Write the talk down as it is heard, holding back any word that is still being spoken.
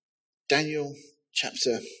Daniel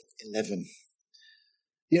chapter 11.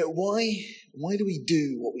 Why do we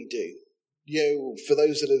do what we do? For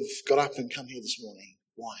those that have got up and come here this morning,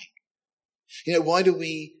 why? Why do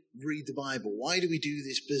we read the Bible? Why do we do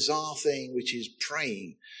this bizarre thing, which is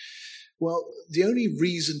praying? Well, the only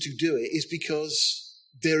reason to do it is because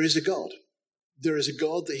there is a God. There is a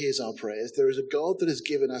God that hears our prayers. There is a God that has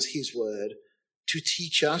given us his word to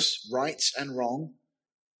teach us right and wrong,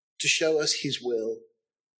 to show us his will,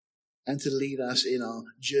 and to lead us in our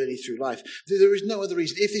journey through life. There is no other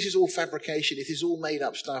reason. If this is all fabrication, if this is all made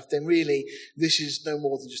up stuff, then really this is no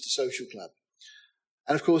more than just a social club.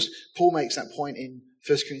 And of course, Paul makes that point in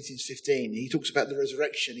 1 Corinthians 15. He talks about the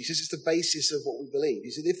resurrection. He says it's the basis of what we believe. He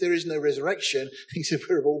said if there is no resurrection, he said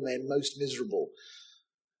we're of all men most miserable.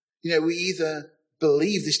 We either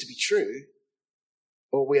believe this to be true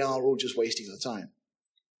or we are all just wasting our time.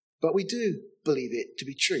 But we do believe it to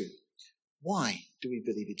be true. Why do we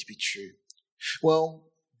believe it to be true? Well,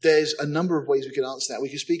 there's a number of ways we could answer that. We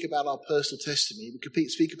could speak about our personal testimony. We could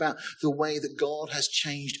speak about the way that God has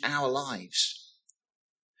changed our lives.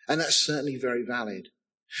 And that's certainly very valid.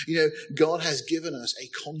 God has given us a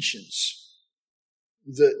conscience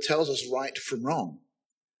that tells us right from wrong.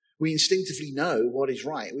 We instinctively know what is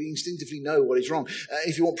right. We instinctively know what is wrong.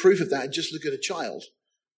 If you want proof of that, just look at a child.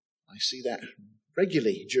 I see that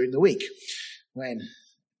regularly during the week when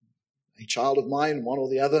a child of mine, one or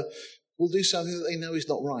the other, will do something that they know is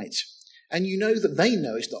not right. And you know that they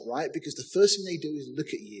know it's not right because the first thing they do is look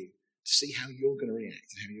at you to see how you're going to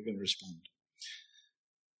react and how you're going to respond.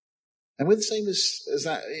 And we're the same as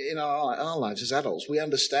that in our lives as adults. We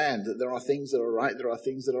understand that there are things that are right, there are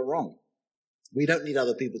things that are wrong. We don't need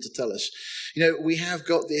other people to tell us. We have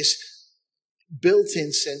got this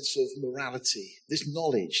built-in sense of morality, this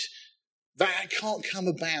knowledge that can't come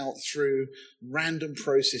about through random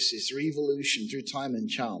processes, through evolution, through time and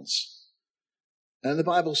chance. And the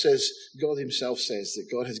Bible says, God himself says that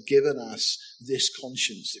God has given us this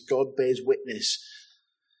conscience, that God bears witness.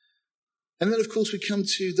 And then, of course, we come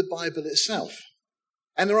to the Bible itself.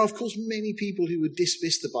 And there are, of course, many people who would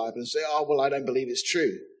dismiss the Bible and say, I don't believe it's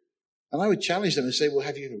true. And I would challenge them and say, well,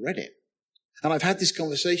 have you ever read it? And I've had this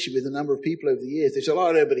conversation with a number of people over the years. They say,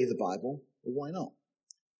 I don't believe the Bible. Well, why not?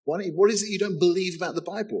 What is it you don't believe about the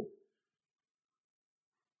Bible?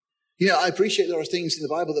 I appreciate there are things in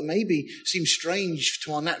the Bible that maybe seem strange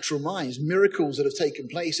to our natural minds, miracles that have taken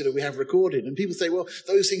place that we have recorded. And people say, well,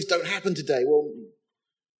 those things don't happen today. Well,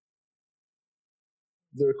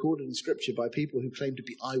 they're recorded in Scripture by people who claim to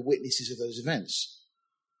be eyewitnesses of those events.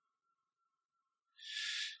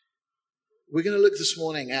 We're going to look this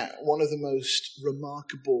morning at one of the most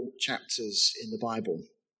remarkable chapters in the Bible.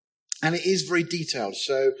 And it is very detailed,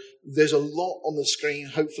 so there's a lot on the screen.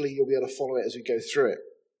 Hopefully you'll be able to follow it as we go through it.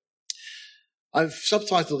 I've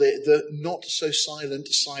subtitled it, The Not So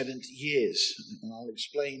Silent Years, and I'll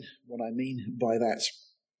explain what I mean by that.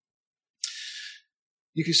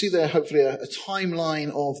 You can see there, hopefully, a timeline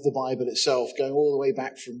of the Bible itself, going all the way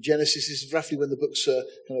back from Genesis. This is roughly when the books are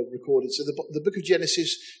kind of recorded. So the book of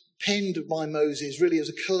Genesis, penned by Moses, really as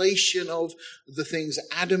a collation of the things that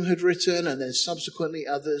Adam had written and then subsequently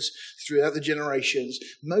others throughout the generations.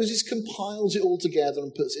 Moses compiles it all together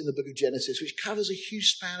and puts it in the book of Genesis, which covers a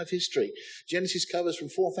huge span of history. Genesis covers from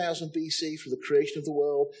 4000 BC, from the creation of the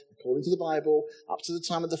world, according to the Bible, up to the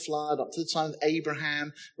time of the flood, up to the time of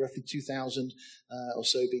Abraham, roughly 2000 or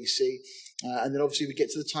so BC. And then obviously we get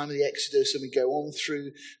to the time of the Exodus and we go on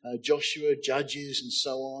through Joshua, Judges, and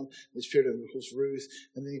so on. This period of course, Ruth,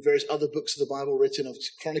 and then the various other books of the Bible written, of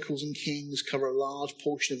Chronicles and Kings, cover a large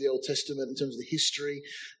portion of the Old Testament in terms of the history.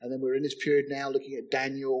 And then we're in this period now looking at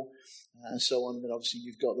Daniel and so on. And then obviously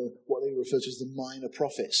you've got what they refer to as the minor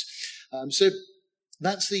prophets. So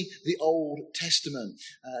that's the Old Testament.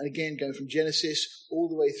 Again, going from Genesis all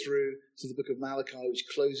the way through to the book of Malachi, which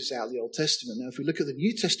closes out the Old Testament. Now, if we look at the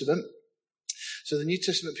New Testament, so the New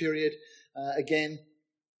Testament period, again,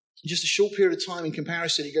 just a short period of time in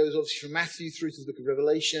comparison. It goes obviously from Matthew through to the book of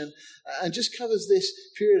Revelation and just covers this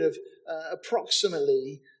period of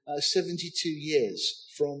approximately 72 years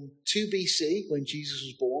from 2 BC when Jesus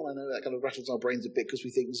was born. I know that kind of rattles our brains a bit because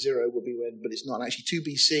we think 0 will be when, but it's not. Actually, 2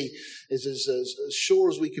 BC is as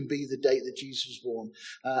sure as we can be the date that Jesus was born.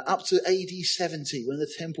 Up to AD 70 when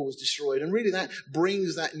the temple was destroyed. And really that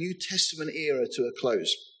brings that New Testament era to a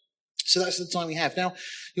close. So that's the time we have. Now,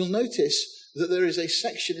 you'll notice that there is a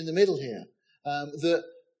section in the middle here that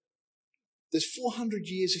there's 400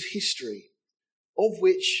 years of history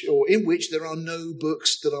in which there are no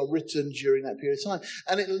books that are written during that period of time.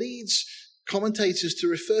 And it leads commentators to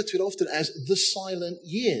refer to it often as the silent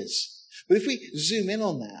years. But if we zoom in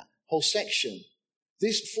on that whole section,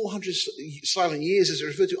 these 400 silent years, as they're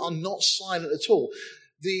referred to, are not silent at all.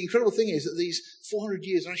 The incredible thing is that these 400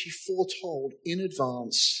 years are actually foretold in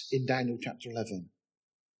advance in Daniel chapter 11.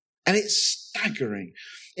 And it's staggering.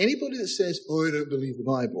 Anybody that says, oh, I don't believe the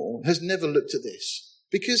Bible, has never looked at this.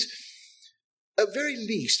 Because at very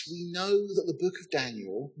least, we know that the book of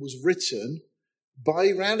Daniel was written by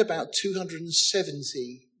around about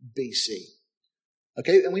 270 BC.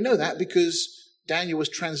 Okay, and we know that because Daniel was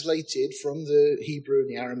translated from the Hebrew and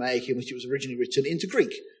the Aramaic in which it was originally written into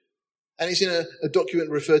Greek. And it's in a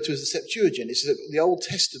document referred to as the Septuagint. It's that the Old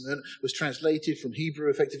Testament was translated from Hebrew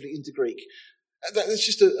effectively into Greek. That's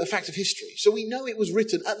just a fact of history. So we know it was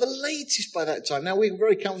written at the latest by that time. Now, we're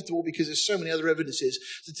very comfortable because there's so many other evidences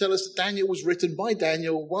to tell us that Daniel was written by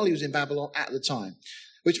Daniel while he was in Babylon at the time.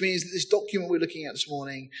 Which means that this document we're looking at this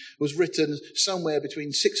morning was written somewhere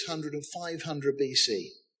between 600 and 500 BC.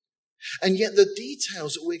 And yet the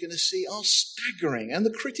details that we're going to see are staggering. And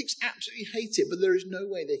the critics absolutely hate it, but there is no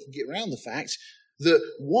way they can get around the fact that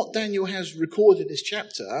what Daniel has recorded in this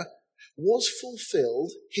chapter was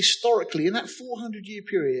fulfilled historically in that 400-year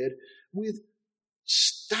period with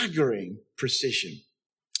staggering precision.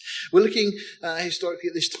 We're looking historically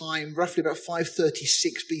at this time, roughly about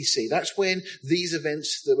 536 BC. That's when these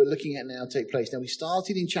events that we're looking at now take place. Now, we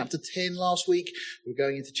started in chapter 10 last week. We're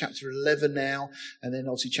going into chapter 11 now, and then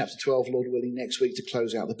obviously chapter 12, Lord willing, next week to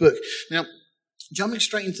close out the book. Now, jumping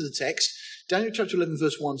straight into the text, Daniel chapter 11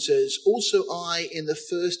 verse 1 says, also I, in the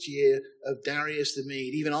first year of Darius the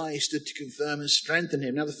Mede, even I stood to confirm and strengthen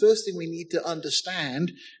him. Now, the first thing we need to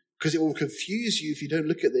understand, because it will confuse you if you don't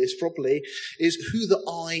look at this properly, is who the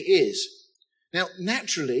I is. Now,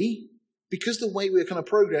 naturally, because the way we're kind of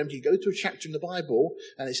programmed, you go to a chapter in the Bible,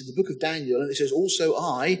 and it's in the book of Daniel, and it says, also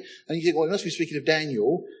I, and you think, well, it must be speaking of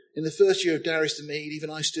Daniel. In the first year of Darius the Mede,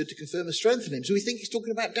 even I stood to confirm and strengthen him. So we think he's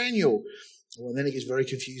talking about Daniel. Well, and then it gets very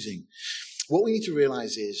confusing. What we need to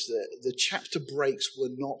realize is that the chapter breaks were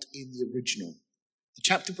not in the original. The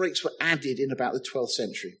chapter breaks were added in about the 12th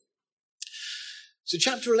century. So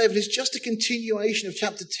chapter 11 is just a continuation of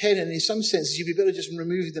chapter 10, and in some senses you'd be better just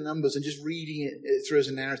removing the numbers and just reading it through as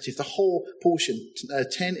a narrative. The whole portion,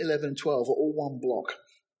 10, 11, and 12 are all one block.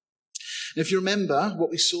 And if you remember, what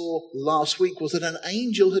we saw last week was that an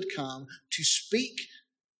angel had come to speak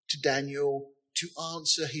to Daniel to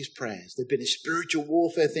answer his prayers. There'd been a spiritual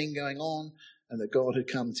warfare thing going on, and that God had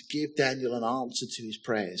come to give Daniel an answer to his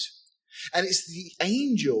prayers. And it's the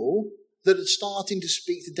angel that had started to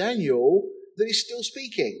speak to Daniel that is still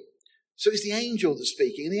speaking. So it's the angel that's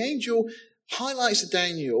speaking. And the angel highlights to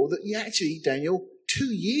Daniel that Daniel, 2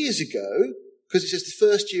 years ago, because it says the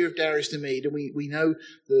first year of Darius the Mede, and we know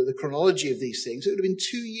the chronology of these things, it would have been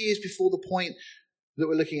 2 years before the point that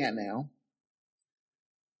we're looking at now.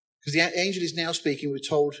 Because the angel is now speaking, we're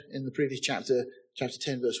told in the previous chapter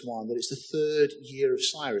 10 verse 1, that it's the third year of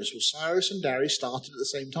Cyrus. Well, Cyrus and Darius started at the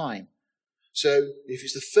same time. So if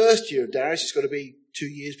it's the first year of Darius, it's got to be 2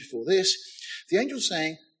 years before this. The angel's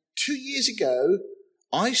saying, 2 years ago,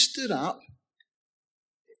 I stood up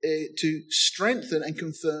to strengthen and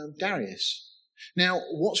confirm Darius. Now,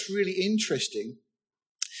 what's really interesting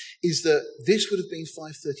is that this would have been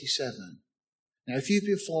 537. Now, if you've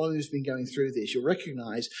been following who's been going through this, you'll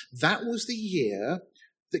recognize that was the year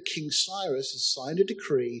that King Cyrus had signed a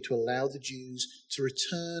decree to allow the Jews to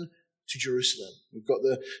return to Jerusalem. We've got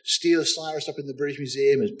the stele of Cyrus up in the British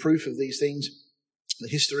Museum as proof of these things, the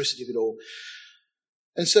historicity of it all.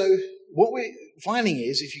 And so what we're finding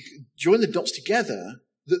is, if you join the dots together,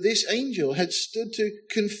 that this angel had stood to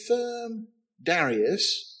confirm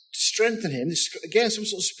Darius, to strengthen him. This, again, some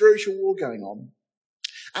sort of spiritual war going on,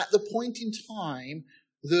 at the point in time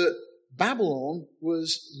that Babylon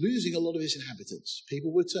was losing a lot of its inhabitants.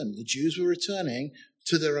 People were returning. The Jews were returning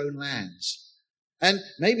to their own lands. And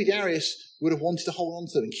maybe Darius would have wanted to hold on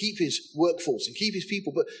to them and keep his workforce and keep his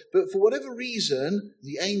people. But for whatever reason,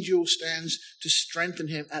 the angel stands to strengthen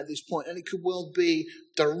him at this point. And it could well be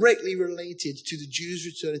directly related to the Jews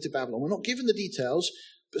returning to Babylon. We're not given the details,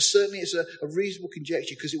 but certainly it's a reasonable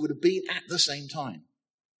conjecture because it would have been at the same time.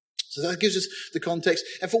 So that gives us the context.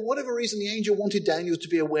 And for whatever reason, the angel wanted Daniel to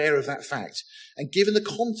be aware of that fact. And given the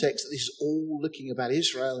context that this is all looking about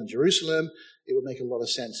Israel and Jerusalem, it would make a lot of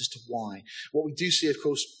sense as to why. What we do see, of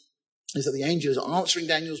course, is that the angel is answering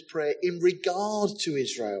Daniel's prayer in regard to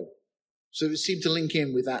Israel. So it seemed to link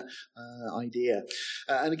in with that idea.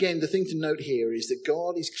 And again, the thing to note here is that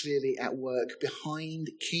God is clearly at work behind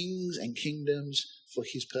kings and kingdoms for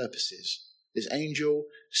his purposes. This angel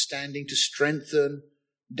standing to strengthen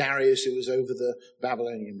Darius, who was over the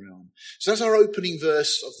Babylonian realm. So that's our opening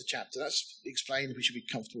verse of the chapter. That's explained. We should be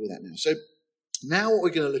comfortable with that now. So Now what we're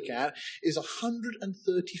going to look at is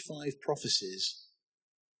 135 prophecies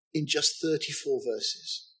in just 34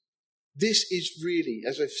 verses. This is really,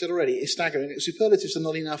 as I've said already, it's staggering. Superlatives are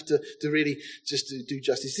not enough to really just to do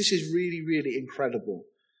justice. This is really, really incredible.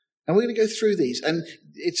 And we're going to go through these, and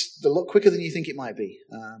it's a lot quicker than you think it might be.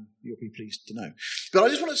 You'll be pleased to know. But I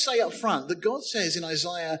just want to say up front that God says in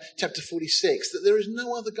Isaiah chapter 46 that there is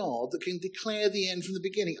no other God that can declare the end from the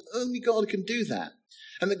beginning. Only God can do that.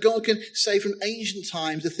 And that God can say from ancient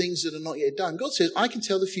times the things that are not yet done. God says, I can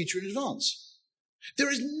tell the future in advance.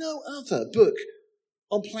 There is no other book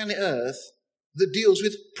on planet Earth that deals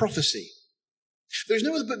with prophecy. There's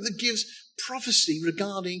no other book that gives prophecy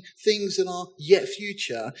regarding things that are yet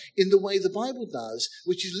future in the way the Bible does,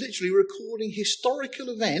 which is literally recording historical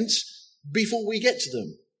events before we get to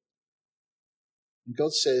them. And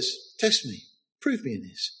God says, test me, prove me in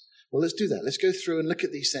this. Well, let's do that. Let's go through and look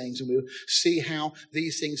at these things, and we'll see how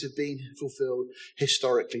these things have been fulfilled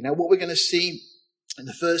historically. Now, what we're going to see in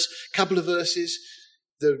the first couple of verses,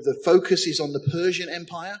 the focus is on the Persian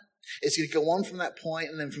Empire. It's going to go on from that point,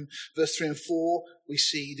 and then from verse 3 and 4, we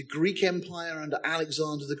see the Greek Empire under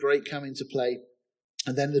Alexander the Great come into play,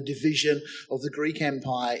 and then the division of the Greek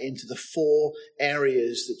Empire into the 4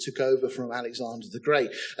 areas that took over from Alexander the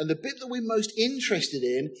Great. And the bit that we're most interested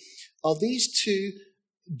in are these 2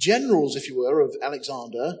 generals, if you were, of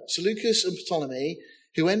Alexander, Seleucus and Ptolemy,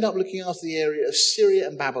 who end up looking after the area of Syria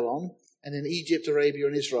and Babylon, and then Egypt, Arabia,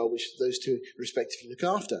 and Israel, which those 2 respectively look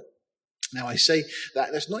after. Now, I say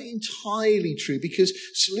that that's not entirely true because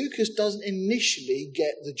Seleucus doesn't initially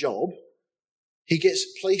get the job. He gets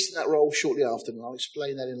placed in that role shortly after, and I'll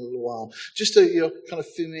explain that in a little while. Just so you're kind of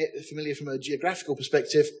familiar from a geographical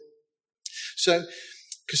perspective. So,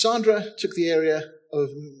 Cassandra took the area of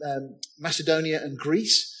Macedonia and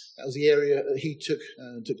Greece. That was the area that he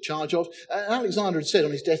took charge of. Alexander had said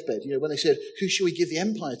on his deathbed, when they said, who should we give the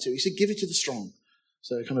empire to? He said, give it to the strong.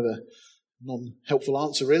 So kind of a non-helpful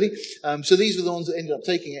answer, really. So these were the ones that ended up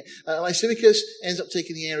taking it. Lysimachus ends up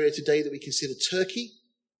taking the area today that we consider Turkey.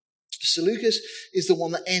 Seleucus is the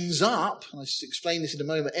one that ends up, and I'll explain this in a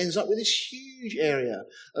moment, ends up with this huge area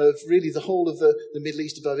of really the whole of the Middle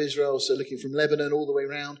East above Israel, so looking from Lebanon all the way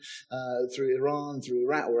around through Iran, through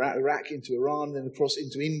Iraq, or Iraq into Iran, then across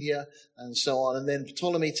into India, and so on. And then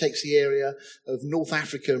Ptolemy takes the area of North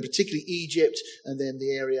Africa, and particularly Egypt, and then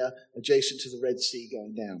the area adjacent to the Red Sea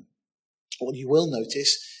going down. What you will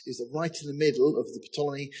notice is that right in the middle of the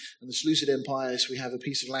Ptolemy and the Seleucid empires, we have a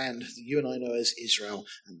piece of land that you and I know as Israel.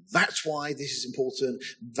 And that's why this is important.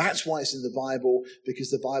 That's why it's in the Bible, because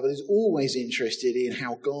the Bible is always interested in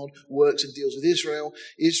how God works and deals with Israel.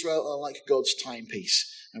 Israel are like God's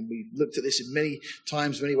timepiece. And we've looked at this in many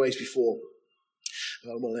times, many ways before.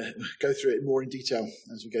 We'll go through it more in detail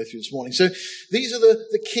as we go through this morning. So these are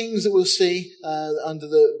the kings that we'll see under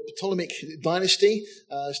the Ptolemaic dynasty,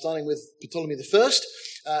 starting with Ptolemy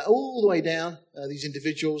I, all the way down, these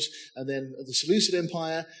individuals, and then the Seleucid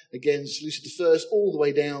Empire, again, Seleucid I, all the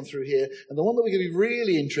way down through here. And the one that we're going to be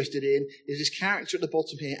really interested in is this character at the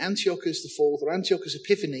bottom here, Antiochus IV, or Antiochus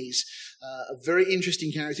Epiphanes, a very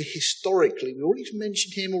interesting character historically. We already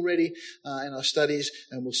mentioned him already in our studies,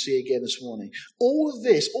 and we'll see again this morning. All of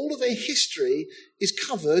this, all of their history is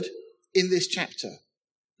covered in this chapter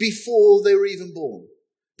before they were even born,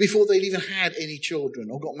 before they'd even had any children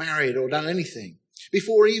or got married or done anything,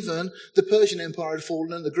 before even the Persian Empire had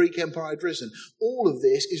fallen and the Greek Empire had risen. All of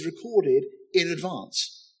this is recorded in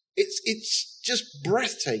advance. It's just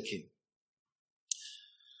breathtaking.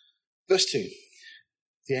 Verse 2,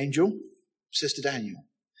 the angel says to Daniel,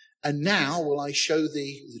 and now will I show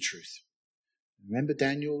thee the truth. Remember,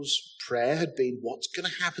 Daniel's prayer had been, what's going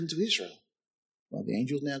to happen to Israel? Well, the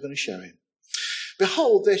angel's now going to show him.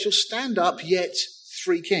 Behold, there shall stand up yet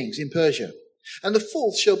 3 kings in Persia, and the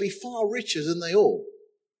 4th shall be far richer than they all.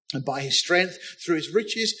 And by his strength, through his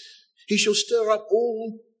riches, he shall stir up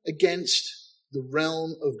all against the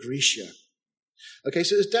realm of Grecia. Okay,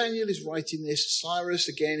 so as Daniel is writing this, Cyrus,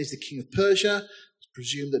 again, is the king of Persia. It's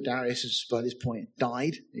presumed that Darius has, by this point,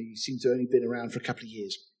 died. He seems to have only been around for a couple of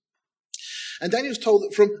years. And Daniel's told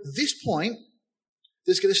that from this point,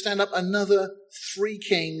 there's going to stand up another 3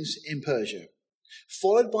 kings in Persia,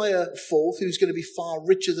 followed by a 4th who's going to be far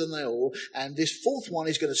richer than they all. And this 4th one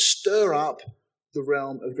is going to stir up the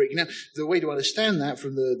realm of Greek. Now, the way to understand that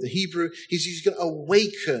from the Hebrew is he's going to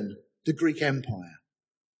awaken the Greek Empire.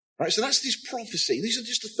 Right, so that's this prophecy. These are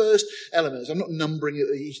just the first elements. I'm not numbering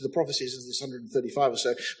each of the prophecies of this 135 or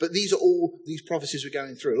so, but these are all these prophecies we're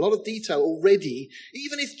going through. A lot of detail already.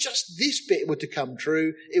 Even if just this bit were to come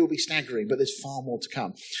true, it would be staggering, but there's far more to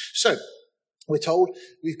come. So, we're told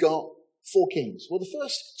we've got 4 kings. Well, the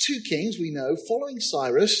first 2 kings we know, following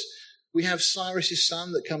Cyrus, we have Cyrus'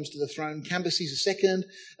 son that comes to the throne, Cambyses II,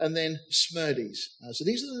 and then Smerdis. So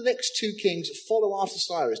these are the next 2 kings that follow after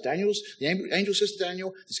Cyrus. The angel says to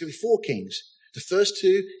Daniel, there's going to be 4 kings. The first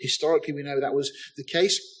 2, historically we know that was the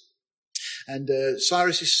case. And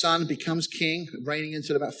Cyrus' son becomes king, reigning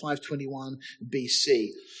until about 521 BC.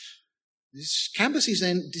 Cambyses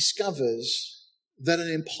then discovers that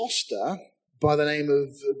an imposter by the name of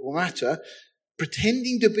Gwamata,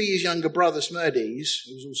 pretending to be his younger brother Smerdis,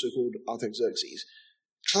 who was also called Artaxerxes,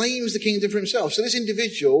 claims the kingdom for himself. So this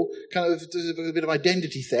individual kind of does a bit of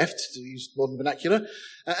identity theft, to use modern vernacular,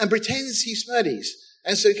 and pretends he's Smerdis.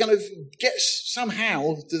 And so he kind of gets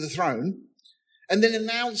somehow to the throne, and then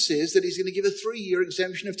announces that he's going to give a 3-year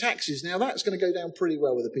exemption of taxes. Now, that's going to go down pretty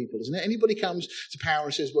well with the people, isn't it? Anybody comes to power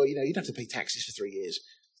and says, well, you don't have to pay taxes for 3 years.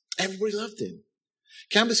 Everybody loved him.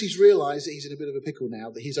 Cambyses realized that he's in a bit of a pickle now,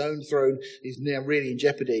 that his own throne is now really in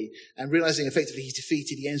jeopardy, and realizing effectively he's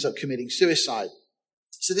defeated, he ends up committing suicide.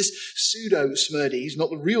 So this pseudo-Smerdis, not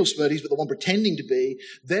the real Smerdis, but the one pretending to be,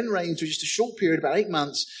 then reigns for just a short period, about 8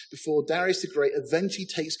 months, before Darius the Great eventually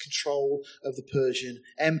takes control of the Persian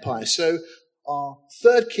Empire. So our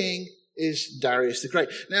third king is Darius the Great.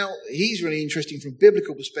 Now, he's really interesting from a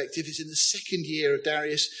biblical perspective. It's in the 2nd year of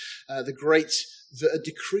Darius the Great that a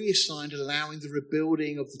decree is signed allowing the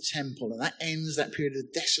rebuilding of the temple. And that ends that period of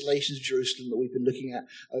the desolations of Jerusalem that we've been looking at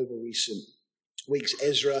over recent weeks.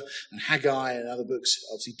 Ezra and Haggai and other books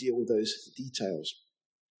obviously deal with those details.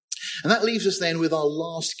 And that leaves us then with our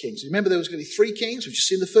last king. So remember there was going to be 3 kings. We've just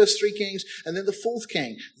seen the first 3 kings. And then the 4th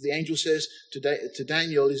king, the angel says to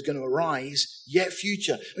Daniel, is going to arise, yet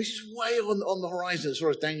future. Which is way on the horizon as far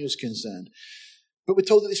as Daniel's concerned. But we're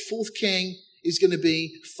told that this 4th king is going to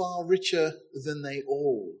be far richer than they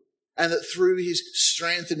all. And that through his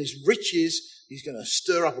strength and his riches, he's going to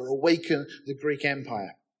stir up or awaken the Greek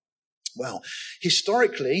Empire. Well,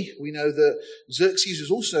 historically, we know that Xerxes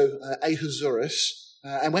was also Ahasuerus.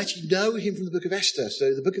 And we actually know him from the book of Esther.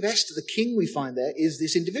 So the book of Esther, the king we find there is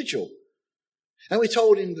this individual. And we're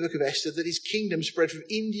told in the book of Esther that his kingdom spread from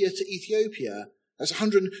India to Ethiopia. That's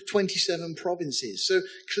 127 provinces. So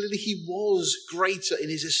clearly he was greater in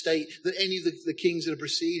his estate than any of the kings that have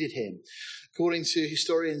preceded him. According to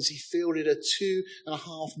historians, he fielded a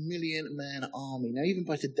 2.5 million man army. Now, even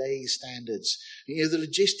by today's standards, the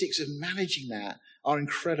logistics of managing that are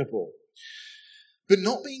incredible. But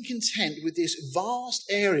not being content with this vast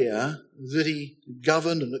area that he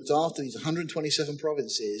governed and looked after, these 127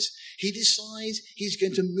 provinces, he decides he's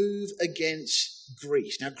going to move against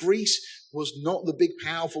Greece. Now, Greece was not the big,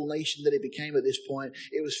 powerful nation that it became at this point.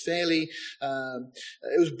 It was fairly,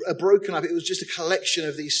 it was broken up. It was just a collection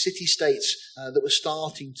of these city-states that were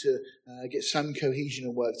starting to get some cohesion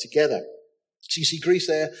and work together. So you see Greece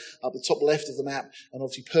there up the top left of the map, and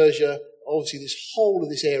obviously Persia. Obviously, this whole of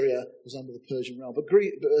this area was under the Persian realm. But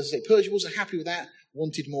as I say, Persia wasn't happy with that,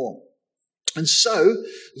 wanted more. And so,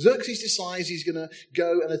 Xerxes decides he's going to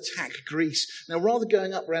go and attack Greece. Now, rather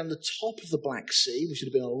going up around the top of the Black Sea, which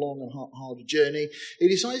would have been a long and hard journey, he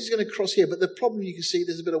decides he's going to cross here. But the problem, you can see,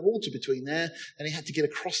 there's a bit of water between there, and he had to get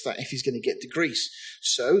across that if he's going to get to Greece.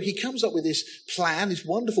 So, he comes up with this plan, this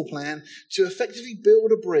wonderful plan, to effectively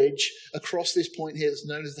build a bridge across this point here that's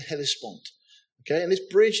known as the Hellespont. Okay, and this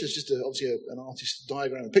bridge, there's just obviously an artist's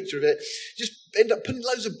diagram, a picture of it, just end up putting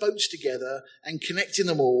loads of boats together and connecting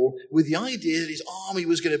them all with the idea that his army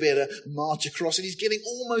was going to be able to march across, and he's getting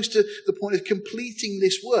almost to the point of completing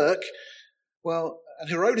this work. Well, and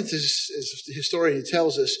Herodotus is the historian who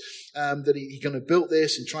tells us that he kind of built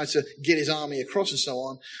this and tried to get his army across and so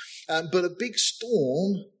on. But a big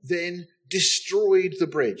storm then destroyed the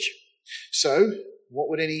bridge. So, what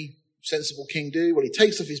would any sensible king do? Well, he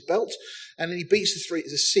takes off his belt and then he beats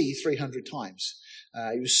the sea 300 times.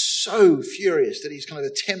 He was so furious that his kind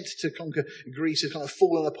of attempt to conquer Greece had kind of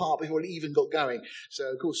fallen apart before it even got going.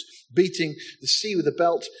 So, of course, beating the sea with a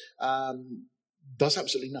belt does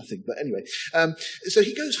absolutely nothing. But anyway, so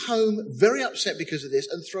he goes home very upset because of this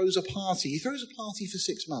and throws a party. He throws a party for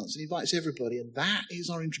 6 months and invites everybody, and that is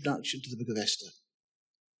our introduction to the book of Esther.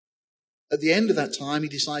 At the end of that time, he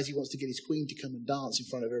decides he wants to get his queen to come and dance in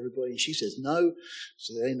front of everybody. She says no,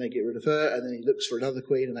 so then they get rid of her, and then he looks for another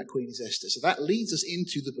queen, and that queen is Esther. So that leads us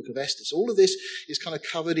into the book of Esther. So all of this is kind of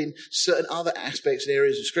covered in certain other aspects and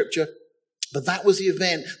areas of Scripture. But that was the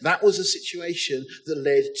event, that was the situation that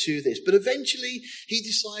led to this. But eventually, he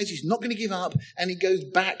decides he's not going to give up, and he goes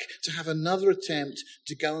back to have another attempt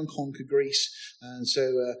to go and conquer Greece. And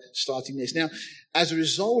so starting this. Now, as a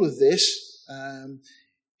result of this,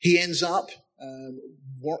 he ends up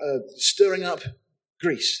stirring up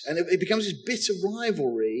Greece. And it becomes this bitter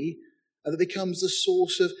rivalry And that becomes the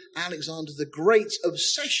source of Alexander the Great's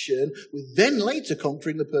obsession with then later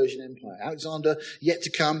conquering the Persian Empire. Alexander yet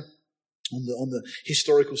to come on the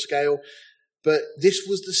historical scale. But this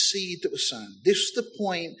was the seed that was sown. This was the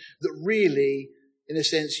point that really, in a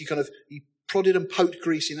sense, you prodded and poked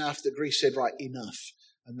Greece enough that Greece said, right, enough.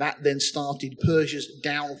 And that then started Persia's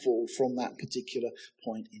downfall from that particular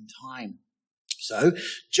point in time. So,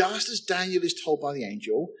 just as Daniel is told by the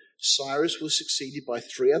angel, Cyrus was succeeded by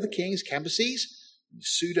 3 other kings, Cambyses,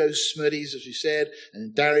 Pseudo-Smerdes, as we said,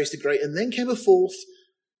 and Darius the Great. And then came a 4th,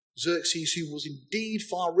 Xerxes, who was indeed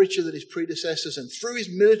far richer than his predecessors. And through his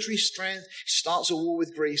military strength, he starts a war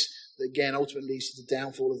with Greece that again ultimately leads to the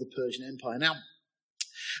downfall of the Persian Empire. Now,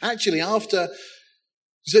 actually, after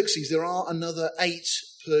Xerxes, there are another 8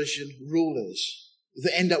 Persian rulers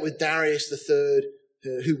that end up with Darius III,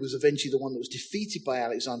 who was eventually the one that was defeated by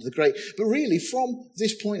Alexander the Great. But really, from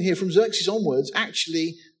this point here, from Xerxes onwards,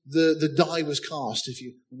 actually, the die was cast, if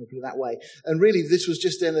you want to put it that way. And really, this was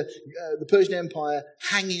just then the Persian Empire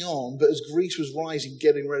hanging on, but as Greece was rising,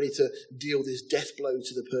 getting ready to deal this death blow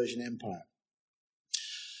to the Persian Empire.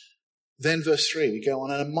 Then verse 3, we go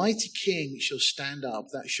on, and a mighty king shall stand up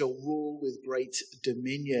that shall rule with great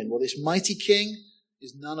dominion. Well, this mighty king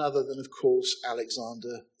is none other than, of course,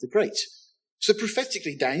 Alexander the Great. So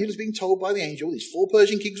prophetically, Daniel is being told by the angel, these 4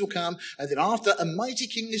 Persian kings will come, and then after, a mighty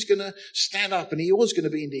king is going to stand up, and he was going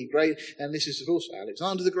to be indeed great. And this is, of course,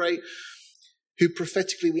 Alexander the Great, who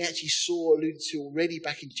prophetically we actually saw alluded to already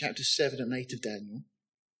back in chapter 7 and 8 of Daniel.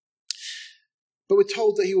 But we're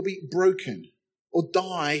told that he will be broken or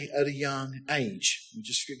die at a young age. You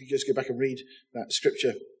just go back and read that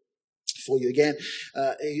scripture for you again.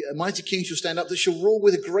 A mighty king shall stand up that shall rule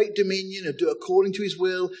with a great dominion and do according to his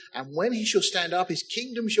will. And when he shall stand up, his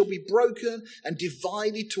kingdom shall be broken and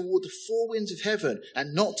divided toward the 4 winds of heaven,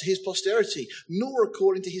 and not to his posterity, nor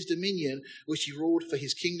according to his dominion, which he ruled, for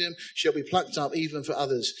his kingdom shall be plucked up even for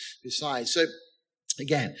others besides. So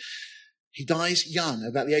again, he dies young,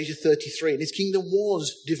 about the age of 33, and his kingdom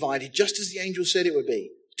was divided, just as the angel said it would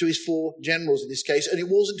be, to his 4 generals in this case, and it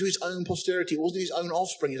wasn't to his own posterity, it wasn't his own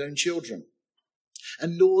offspring, his own children.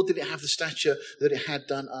 And nor did it have the stature that it had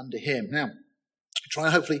done under him. Now, try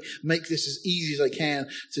and hopefully make this as easy as I can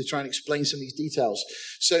to try and explain some of these details.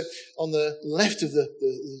 So on the left of the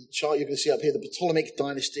chart, you're going to see up here the Ptolemaic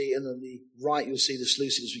dynasty, and on the right, you'll see the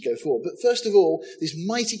Seleucids as we go forward. But first of all, this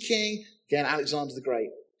mighty king, again, Alexander the Great,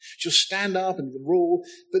 shall stand up and rule,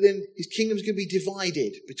 but then his kingdom is going to be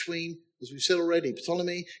divided between, as we've said already,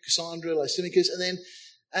 Ptolemy, Cassandra, Lysimachus, and then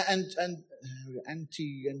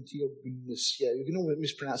Antigonus. Yeah, you can all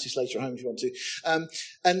mispronounce this later at home if you want to.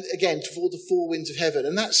 And again, toward the 4 winds of heaven.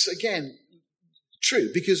 And that's, again, true,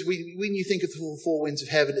 because when you think of the 4 winds of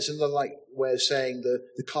heaven, it's another way of saying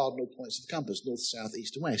the cardinal points of the compass, north, south,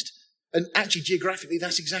 east, and west. And actually, geographically,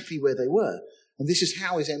 that's exactly where they were. And this is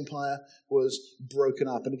how his empire was broken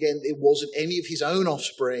up. And again, it wasn't any of his own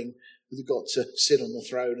offspring who got to sit on the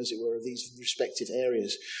throne, as it were, of these respective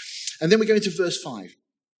areas. And then we go into verse 5.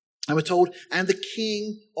 And we're told, and the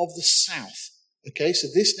king of the south. Okay, so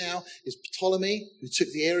this now is Ptolemy, who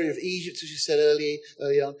took the area of Egypt, as you said early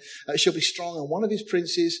on. Shall be strong, and one of his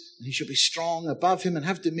princes, and he shall be strong above him and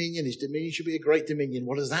have dominion. His dominion shall be a great dominion.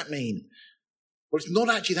 What does that mean? Well, it's not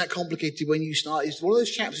actually that complicated when you start. It's one of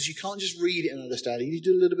those chapters you can't just read it and understand it. You need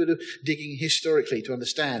to do a little bit of digging historically to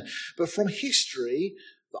understand. But from history,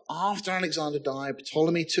 after Alexander died,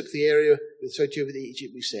 Ptolemy took the area associated with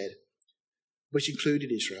Egypt, we said, which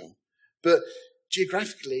included Israel. But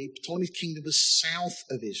geographically, Ptolemy's kingdom was south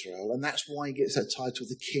of Israel, and that's why he gets that title,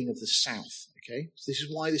 the King of the South. Okay, so this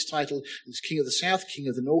is why this title is King of the South, King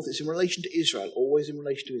of the North. It's in relation to Israel, always in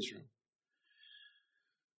relation to Israel.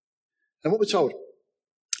 And what we're told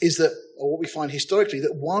is that, or what we find historically,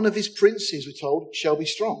 that one of his princes, we're told, shall be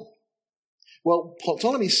strong. Well,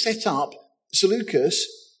 Ptolemy set up Seleucus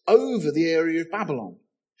over the area of Babylon.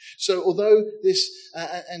 So although this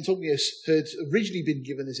Antiochus had originally been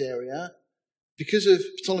given this area, because of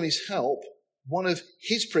Ptolemy's help, one of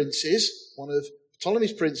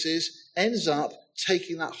Ptolemy's princes, ends up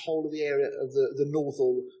taking that whole of the area of the north,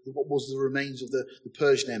 or what was the remains of the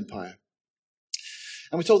Persian Empire.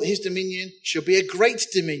 And we're told that his dominion shall be a great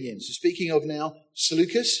dominion. So speaking of now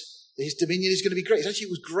Seleucus, his dominion is going to be great. Actually, it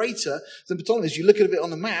was greater than Ptolemy's. You look at it on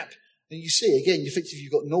the map, and you see, again, effectively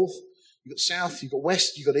you've got north, you've got south, you've got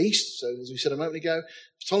west, you've got east. So as we said a moment ago,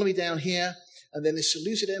 Ptolemy down here, and then the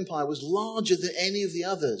Seleucid Empire was larger than any of the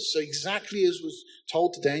others. So exactly as was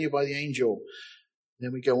told to Daniel by the angel. And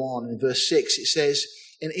then we go on, in verse 6, it says,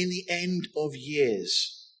 and in the end of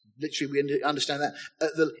years. literally, we understand that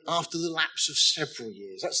after the lapse of several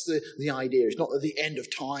years. That's the idea. It's not at the end of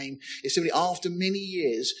time. It's simply after many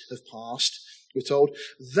years have passed, we're told,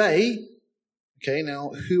 they, okay,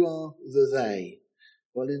 now who are the they?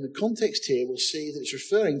 Well, in the context here, we'll see that it's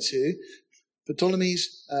referring to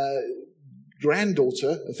Ptolemy's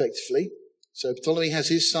granddaughter, effectively. So Ptolemy has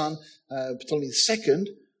his son, Ptolemy II.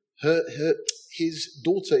 His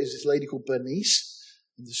daughter is this lady called Bernice.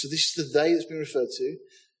 So this is the they that's been referred to.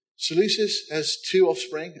 Seleucus has two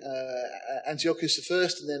offspring, Antiochus the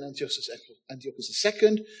first and then Antiochus the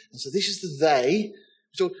second. And so this is the they.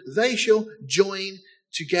 So they shall join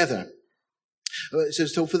together. It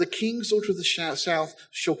says, for the king's daughter of the south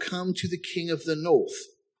shall come to the king of the north.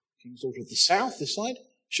 King's daughter of the south, this side,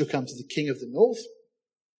 shall come to the king of the north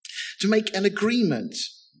to make an agreement.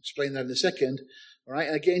 I'll explain that in a second. All right,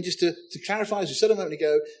 and again, just to clarify, as we said a moment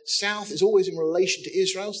ago, south is always in relation to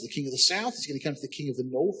Israel. So the king of the south is going to come to the king of the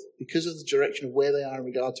north because of the direction of where they are in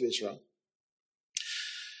regard to Israel.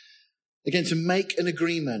 Again, to make an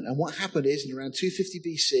agreement. And what happened is, in around 250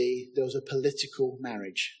 BC, there was a political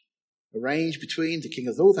marriage arranged between the king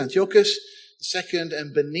of the north, Antiochus II,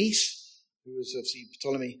 and Bernice, who was obviously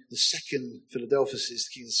Ptolemy II, Philadelphus, is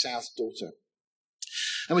the king of the south's daughter.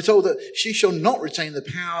 And we're told that she shall not retain the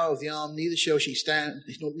power of the arm, neither shall he stand.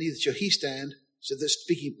 So that's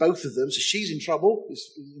speaking of both of them. So she's in trouble,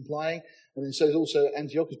 is implying. And then so is also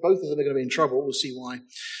Antiochus. Both of them are going to be in trouble. We'll see why.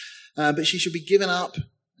 But she shall be given up,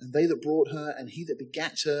 and they that brought her, and he that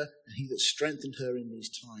begat her, and he that strengthened her in these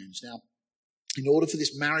times. Now, in order for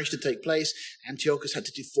this marriage to take place, Antiochus had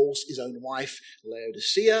to divorce his own wife,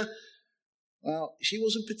 Laodicea. Well, she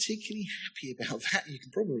wasn't particularly happy about that, you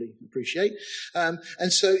can probably appreciate.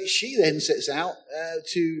 And so she then sets out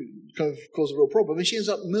to kind of cause a real problem, and she ends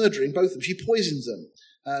up murdering both of them. She poisons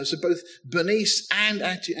them. So both Bernice and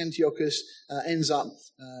Antiochus end up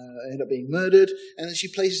being murdered, and then she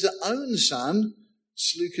places her own son,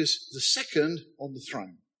 Seleucus II, on the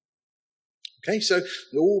throne. Okay, so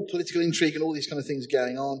all political intrigue and all these kind of things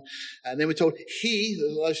going on. And then we're told,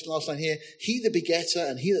 the last line here, he that begat her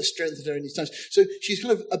and he that strengthened her in these times. So she's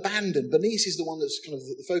kind of abandoned. Bernice is the one that's kind of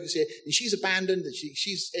the focus here. And she's abandoned, that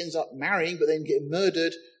she ends up marrying, but then getting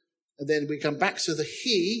murdered. And then we come back to the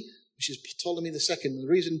he, which is Ptolemy II. And the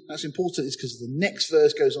reason that's important is because the next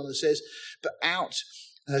verse goes on and says, but out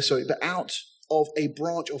of a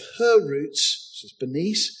branch of her roots, says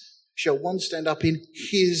Bernice, shall one stand up in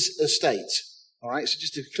his estate. All right, so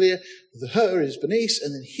just to be clear, the her is Bernice,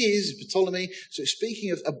 and then his is Ptolemy. So it's speaking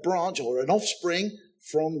of a branch or an offspring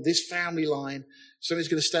from this family line. Somebody's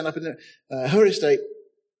going to stand up in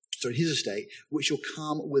his estate, which shall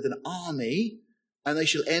come with an army, and they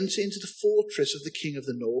shall enter into the fortress of the king of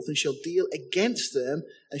the north, and shall deal against them,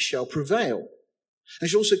 and shall prevail. And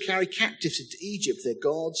shall also carry captives into Egypt, their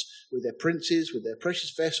gods, with their princes, with their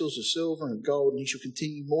precious vessels of silver and gold, and he shall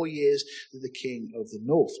continue more years than the king of the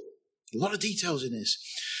north. A lot of details in this.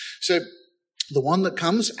 So the one that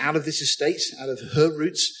comes out of this estate, out of her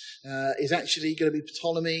roots, is actually going to be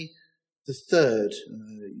Ptolemy III.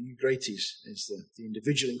 Eucrates is the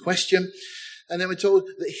individual in question. And then we're told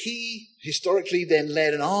that he historically then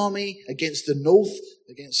led an army against the north,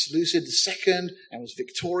 against Seleucus II, and was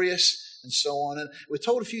victorious, and so on. And we're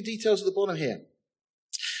told a few details at the bottom here.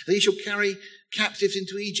 That he shall carry captives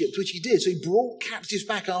into Egypt, which he did. So he brought captives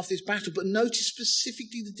back after this battle, but notice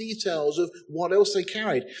specifically the details of what else they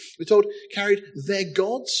carried. We're told carried their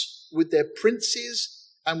gods with their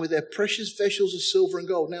princes and with their precious vessels of silver and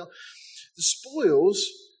gold. Now, the spoils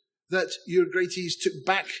that Eucrates took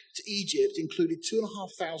back to Egypt included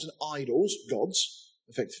 2,500 idols, gods,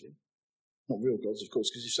 effectively. Not real gods, of course,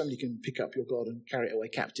 because if somebody can pick up your god and carry it away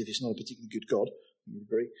captive, it's not a particularly good god. You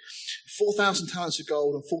agree? 4,000 talents of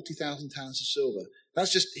gold and 40,000 talents of silver.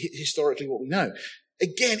 That's just historically what we know.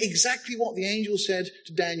 Again, exactly what the angel said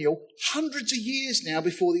to Daniel hundreds of years now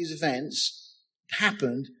before these events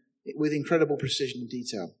happened with incredible precision and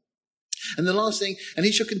detail. And the last thing, and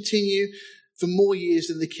he shall continue for more years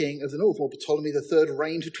than the king of the north. Well, Ptolemy III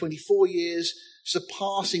reigned for 24 years,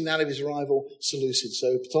 surpassing that of his rival Seleucid.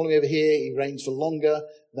 So Ptolemy over here, he reigns for longer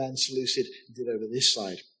than Seleucid did over this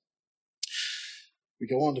side. We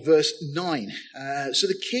go on to verse 9. So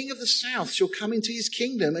the king of the south shall come into his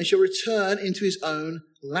kingdom and shall return into his own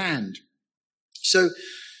land. So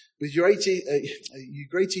with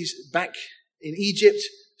Eucrates back in Egypt,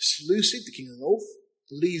 Seleucid, the king of the north,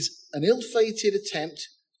 leads an ill-fated attempt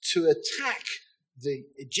to attack the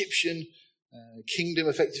Egyptian kingdom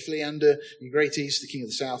effectively under Eucrates, the king of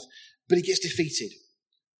the south, but he gets defeated.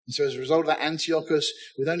 And so as a result of that, Antiochus,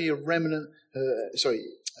 with only a remnant,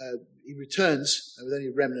 he returns with only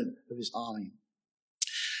a remnant of his army.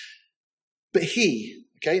 But he,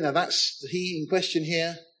 okay, now that's the he in question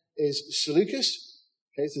here is Seleucus,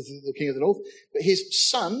 okay, so the king of the north. But his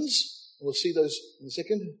sons, we'll see those in a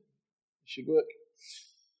second. It should work.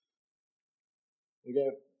 There we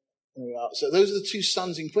go. There we are. So those are the two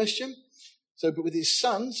sons in question. So, but with his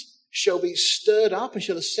sons shall be stirred up and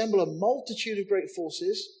shall assemble a multitude of great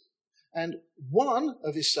forces. And one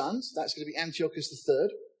of his sons, that's going to be Antiochus III,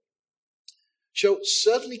 shall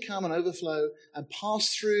certainly come and overflow and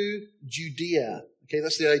pass through Judea. Okay,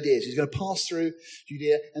 that's the idea. So he's going to pass through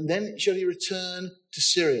Judea, and then shall he return to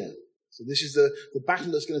Syria. So this is the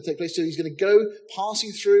battle that's going to take place. So he's going to go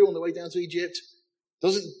passing through on the way down to Egypt.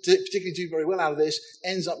 Doesn't particularly do very well out of this.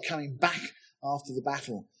 Ends up coming back after the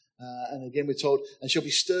battle. And again, we're told, and shall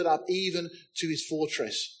be stirred up even to his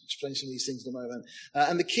fortress. I'll explain some of these things in a moment.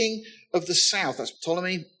 And the king of the south, that's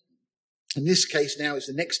Ptolemy. In this case now, it's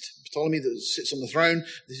the next Ptolemy that sits on the throne.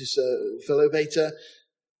 This is Philopator.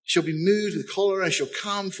 Shall be moved with cholera and shall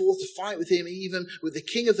come forth to fight with him, even with the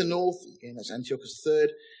king of the north. Again, that's Antiochus III.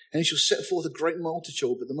 And he shall set forth a great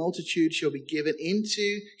multitude, but the multitude shall be given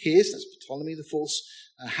into his, that's Ptolemy the Fourth's,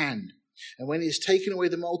 hand. And when he has taken away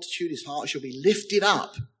the multitude, his heart shall be lifted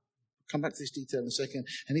up. I'll come back to this detail in a second.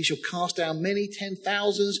 And he shall cast down many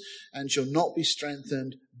 10,000s and shall not be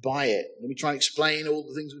strengthened by it. Let me try and explain all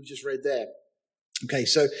the things we've just read there. Okay,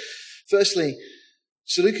 so firstly,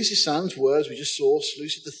 Seleucus' sons were, as we just saw,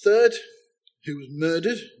 Seleucus III, who was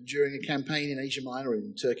murdered during a campaign in Asia Minor,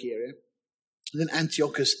 in the Turkey area. And then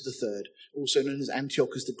Antiochus III, also known as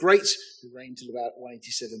Antiochus the Great, who reigned till about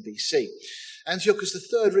 187 BC. Antiochus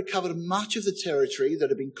III recovered much of the territory that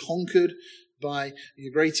had been conquered by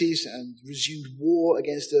Eucrates and resumed war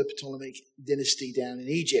against the Ptolemaic dynasty down in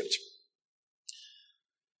Egypt.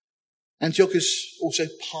 Antiochus also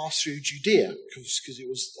passed through Judea, because it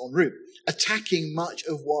was en route, attacking much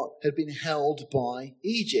of what had been held by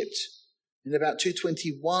Egypt. In about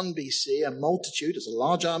 221 BC, a multitude, as a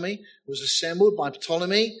large army, was assembled by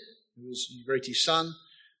Ptolemy, who was Eucrates' son,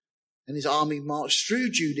 and his army marched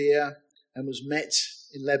through Judea and was met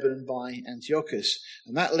in Lebanon by Antiochus.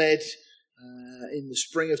 And that led, in the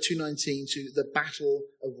spring of 219, to the Battle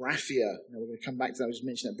of Raphia. Now, we're going to come back to that. I was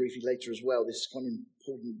mentioning that briefly later as well. This is quite an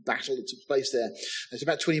important battle that took place there. It's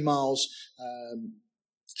about 20 miles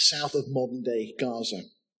south of modern-day Gaza.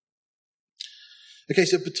 Okay,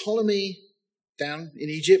 so Ptolemy, down in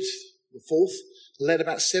Egypt, the fourth, led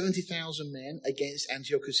about 70,000 men against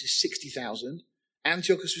Antiochus' 60,000.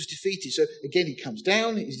 Antiochus was defeated. So again, he comes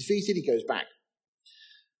down, he's defeated, he goes back.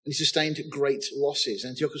 And he sustained great losses.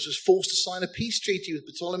 Antiochus was forced to sign a peace treaty with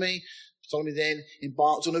Ptolemy. Ptolemy then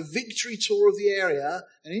embarked on a victory tour of the area,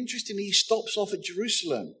 and interestingly, he stops off at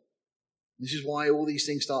Jerusalem. This is why all these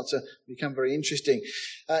things start to become very interesting.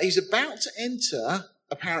 He's about to enter,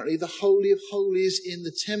 apparently, the Holy of Holies in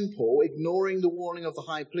the temple, ignoring the warning of the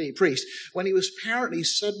high priest, when he was apparently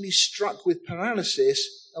suddenly struck with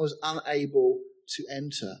paralysis and was unable to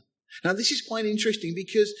enter. Now, this is quite interesting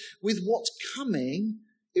because with what's coming,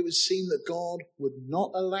 it would seem that God would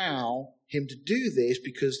not allow him to do this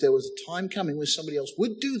because there was a time coming when somebody else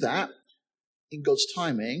would do that in God's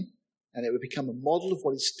timing, and it would become a model of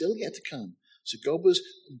what is still yet to come. So God was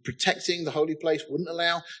protecting the holy place, wouldn't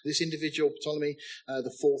allow this individual, Ptolemy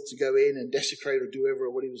the Fourth, to go in and desecrate or do whatever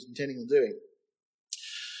what he was intending on doing.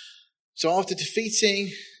 So after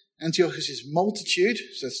defeating Antiochus' multitude,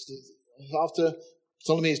 so after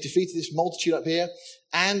Ptolemy has defeated this multitude up here,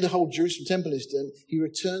 and the whole Jerusalem temple is done, he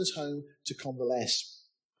returns home to convalesce.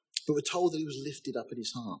 But we're told that he was lifted up in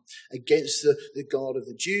his heart against the God of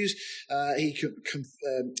the Jews. He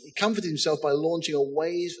comforted himself by launching a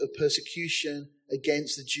wave of persecution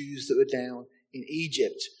against the Jews that were down in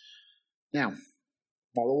Egypt. Now,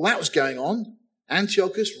 while all that was going on,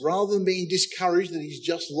 Antiochus, rather than being discouraged that he's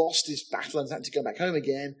just lost this battle and had to go back home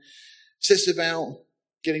again, sets about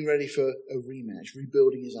getting ready for a rematch,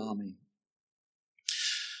 rebuilding his army.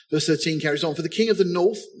 Verse 13 carries on. For the king of the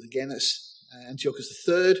north, again that's Antiochus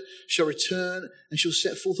III, shall return and shall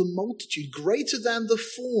set forth a multitude greater than the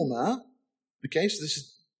former. Okay, so this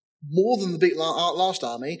is more than the big last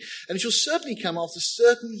army. And it shall certainly come after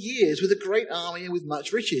certain years with a great army and with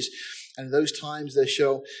much riches. And in those times there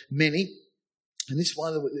shall many, and this,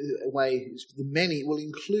 by the way, the many will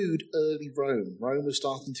include early Rome. Rome was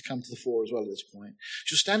starting to come to the fore as well at this point.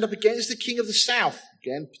 Shall stand up against the king of the south.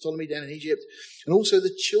 Again, Ptolemy down in Egypt. And also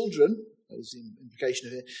the children, that was the implication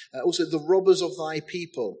of it, also the robbers of thy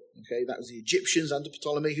people. Okay, that was the Egyptians under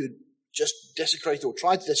Ptolemy who just desecrated or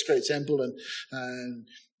tried to desecrate the temple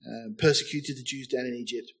and persecuted the Jews down in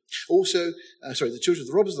Egypt. Also, the children of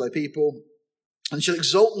the robbers of thy people, and shall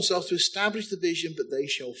exalt themselves to establish the vision, but they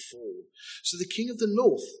shall fall. So the king of the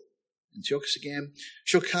north, Antiochus again,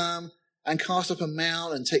 shall come and cast up a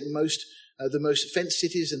mound and take the most fenced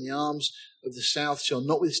cities, and the arms of the south shall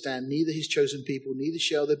not withstand, neither his chosen people, neither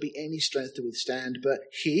shall there be any strength to withstand. But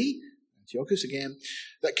he, Antiochus again,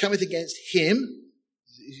 that cometh against him,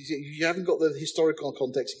 you haven't got the historical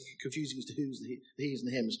context, it's confusing as to who's the he's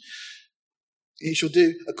and the hims. He shall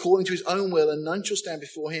do according to his own will, and none shall stand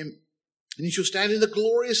before him. And he shall stand in the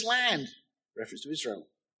glorious land, reference to Israel,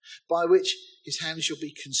 by which his hand shall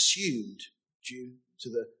be consumed due to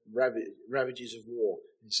the ravages of war.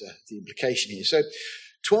 Is the implication here. So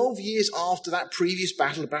 12 years after that previous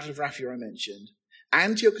battle, the Battle of Raphia I mentioned,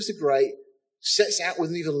 Antiochus the Great sets out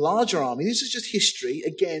with an even larger army. This is just history,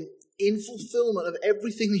 again, in fulfillment of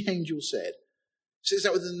everything the angel said. Sets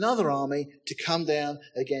out with another army to come down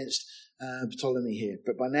against Ptolemy here.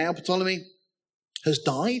 But by now, Ptolemy has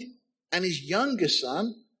died, and his younger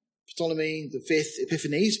son, Ptolemy V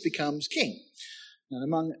Epiphanes, becomes king. And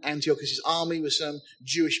among Antiochus' army were some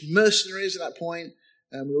Jewish mercenaries at that point.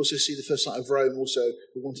 And we also see the first sight of Rome also,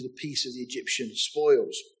 who wanted a piece of the Egyptian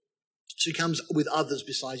spoils. So he comes with others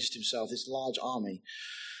besides just himself, this large army.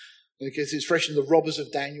 Because it's fresh in the robbers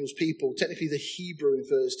of Daniel's people. Technically, the Hebrew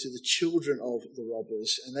refers to the children of the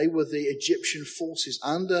robbers. And they were the Egyptian forces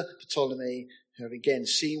under Ptolemy, who have again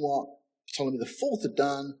seen what Ptolemy IV had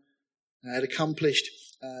done,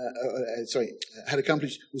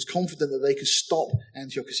 was confident that they could stop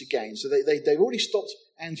Antiochus again. So they've already stopped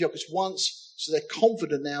Antiochus once, so they're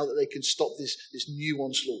confident now that they can stop this new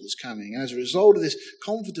onslaught that's coming. And as a result of this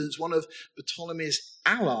confidence, one of Ptolemy's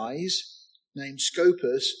allies, named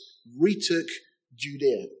Scopas, retook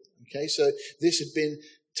Judea. Okay, so this had been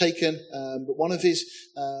taken, but one of his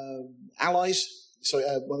one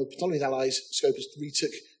of Ptolemy's allies, Scopas,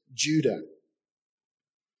 retook Judah.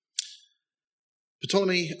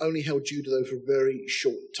 Ptolemy only held Judah, though, for a very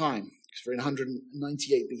short time. For in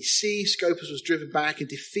 198 BC, Scopas was driven back and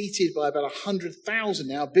defeated by about 100,000,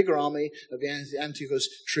 now a bigger army of the Antiochus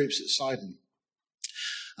troops at Sidon.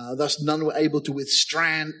 Thus, none were able to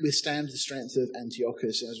withstand the strength of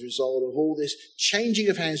Antiochus. As a result of all this changing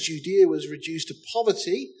of hands, Judea was reduced to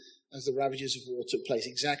poverty as the ravages of war took place,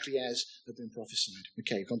 exactly as had been prophesied.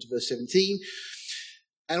 Okay, on to verse 17.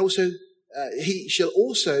 And also, he shall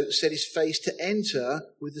also set his face to enter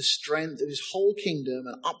with the strength of his whole kingdom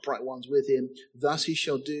and upright ones with him. Thus he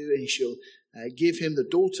shall do, and he shall give him the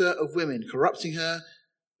daughter of women, corrupting her,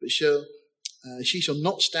 but she shall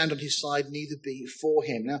not stand on his side, neither be for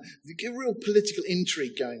him. Now, there's a real political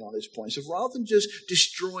intrigue going on at this point. So rather than just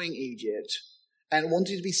destroying Egypt and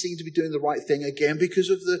wanting to be seen to be doing the right thing, again, because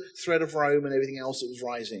of the threat of Rome and everything else that was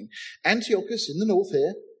rising, Antiochus in the north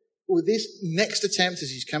here, with this next attempt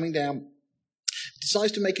as he's coming down,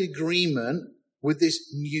 decides to make an agreement with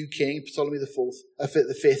this new king, Ptolemy the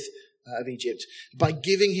fifth of Egypt, by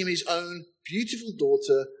giving him his own beautiful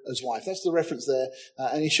daughter as wife. That's the reference there.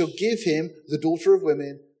 And he shall give him the daughter of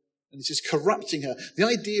women, and it says corrupting her. The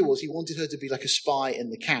idea was he wanted her to be like a spy in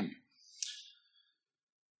the camp.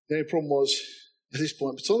 The only problem was, at this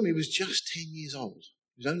point, Ptolemy was just 10 years old.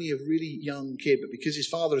 He was only a really young kid, but because his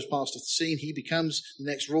father has passed off the scene, he becomes the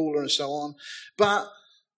next ruler and so on. But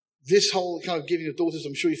this whole kind of giving of daughters,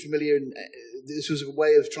 I'm sure you're familiar, and this was a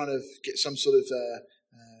way of trying to get some sort of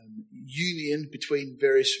union between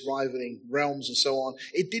various rivaling realms and so on.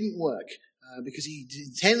 It didn't work because he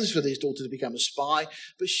intends for his daughter to become a spy,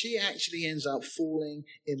 but she actually ends up falling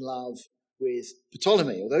in love with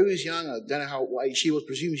Ptolemy. Although he was young, I don't know what age she was,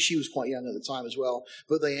 presumably she was quite young at the time as well,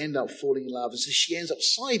 but they end up falling in love, and so she ends up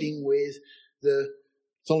siding with the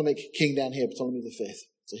Ptolemaic king down here, Ptolemy V.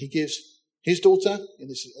 So he gives his daughter in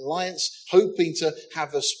this alliance, hoping to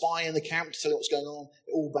have a spy in the camp to tell you what's going on.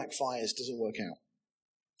 It all backfires, doesn't work out.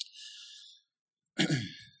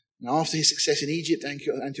 Now, after his success in Egypt,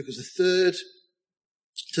 Antiochus III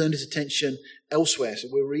turned his attention elsewhere. So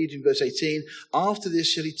we'll read in verse 18, after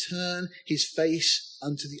this shall he turn his face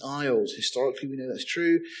unto the isles. Historically, we know that's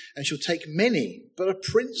true. And shall take many, but a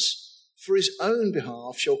prince for his own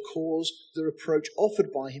behalf shall cause the reproach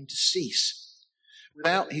offered by him to cease.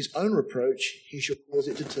 Without his own reproach, he shall cause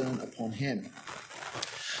it to turn upon him.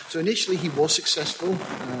 So initially he was successful,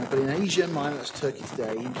 but in Asia Minor, that's Turkey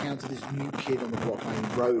today, he encountered this new kid on the block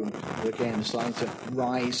named Rome, who again is starting to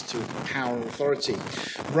rise to power and authority.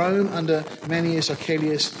 Rome, under Manius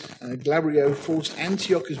Archelaus Glabrio, forced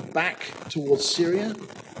Antiochus back towards Syria,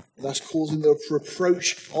 thus causing the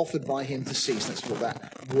reproach offered by him to cease. That's what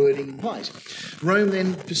that wording implies. Rome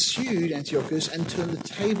then pursued Antiochus and turned the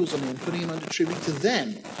tables on him, putting him under tribute to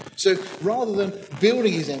them. So rather than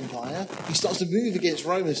building his empire, he starts to move against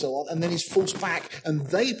Rome and so on, and then he's forced back, and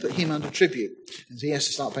they put him under tribute. And so he has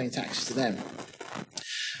to start paying taxes to them.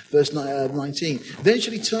 Verse 19. Then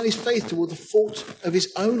shall he turn his face toward the fault of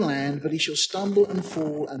his own land, but he shall stumble and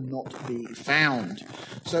fall and not be found.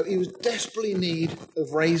 So he was desperately in need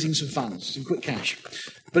of raising some funds, some quick cash.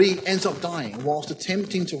 But he ends up dying whilst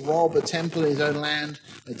attempting to rob a temple in his own land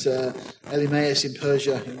at Elymais in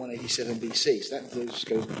Persia in 187 BC. So that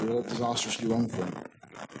goes disastrously wrong for him.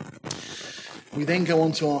 We then go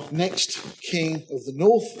on to our next king of the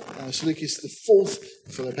north, Seleucus IV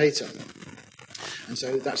Philopator. And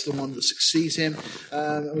so that's the one that succeeds him.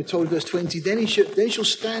 And we're told in verse 20, then he shall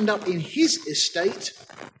stand up in his estate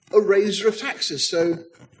a raiser of taxes. So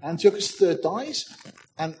Antiochus III dies,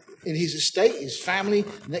 and in his estate, his family,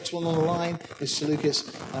 the next one on the line is Seleucus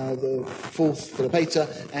the fourth Philopator,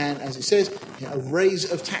 and as it says, a raise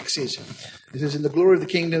of taxes. It says, in the glory of the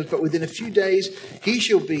kingdoms, but within a few days he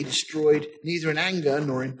shall be destroyed, neither in anger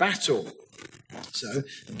nor in battle. So,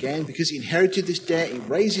 again, because he inherited this debt, he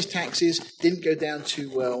raised his taxes, didn't go down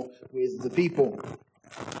too well with the people.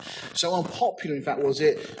 So unpopular, in fact, was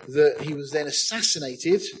it that he was then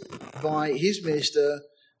assassinated by his minister,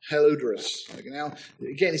 Helodorus. Now,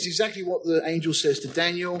 again, it's exactly what the angel says to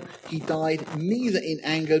Daniel. He died neither in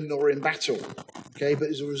anger nor in battle, okay, but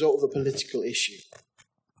as a result of a political issue.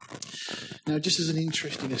 Now, just as an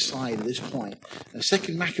interesting aside at this point,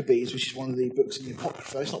 Second Maccabees, which is one of the books in the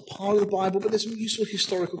Apocrypha, it's not part of the Bible, but there's some useful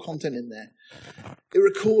historical content in there. It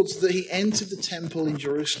records that he entered the temple in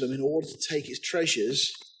Jerusalem in order to take its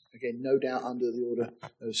treasures, again, no doubt under the order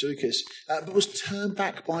of Seleucus, but was turned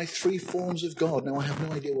back by 3 forms of God. Now, I have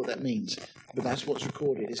no idea what that means, but that's what's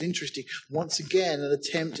recorded. It's interesting. Once again, an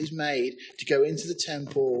attempt is made to go into the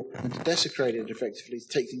temple and to desecrate it effectively, to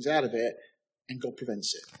take things out of it, and God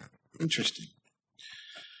prevents it. Interesting.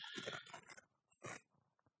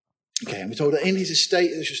 Okay, and we're told that in his estate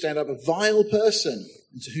there shall stand up a vile person,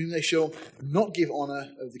 and to whom they shall not give honour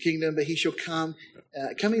of the kingdom, but he shall come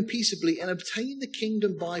in peaceably and obtain the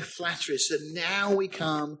kingdom by flattery. So now we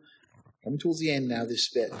coming towards the end now, this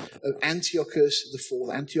bit, of Antiochus IV,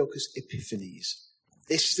 Antiochus Epiphanes.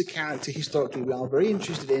 This is the character historically we are very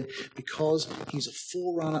interested in because he's a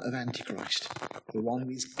forerunner of Antichrist, the one who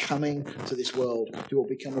is coming to this world, who will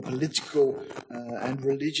become a political and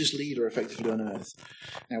religious leader effectively on earth.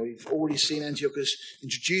 Now, we've already seen Antiochus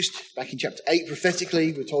introduced back in chapter 8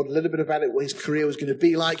 prophetically. We're told a little bit about it, what his career was going to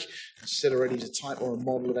be like. As said already, he's a type or a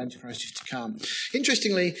model of Antichrist who's to come.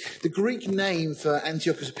 Interestingly, the Greek name for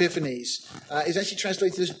Antiochus Epiphanes is actually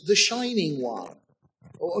translated as the Shining One.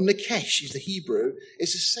 Or Nakesh is the Hebrew.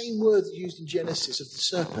 It's the same word used in Genesis of the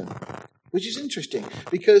serpent, which is interesting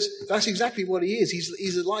because that's exactly what he is.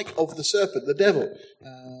 He's like of the serpent, the devil,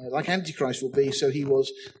 like Antichrist will be. So he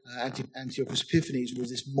was, Antiochus Epiphanes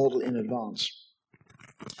was this model in advance.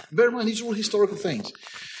 Bear in mind, these are all historical things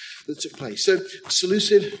that took place. So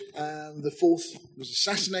Seleucid the fourth was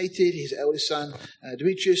assassinated. His eldest son,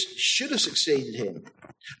 Demetrius, should have succeeded him.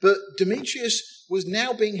 But Demetrius was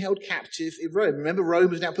now being held captive in Rome. Remember,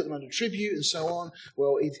 Rome has now put them under tribute and so on.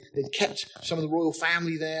 Well, they'd kept some of the royal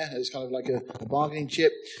family there as kind of like a bargaining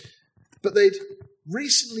chip. But they'd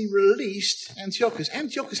recently released Antiochus.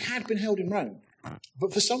 Antiochus had been held in Rome.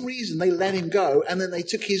 But for some reason, they let him go, and then they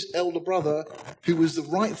took his elder brother, who was the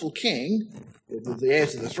rightful king, the heir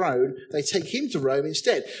to the throne, they take him to Rome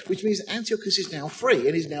instead, which means Antiochus is now free,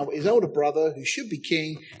 and now his older brother, who should be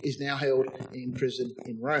king, is now held in prison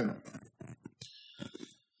in Rome.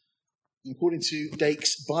 According to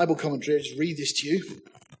Dake's Bible commentary, I'll just read this to you.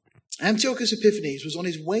 Antiochus Epiphanes was on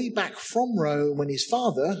his way back from Rome when his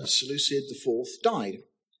father, Seleucid IV, died.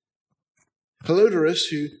 Helodorus,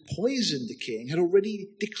 who poisoned the king, had already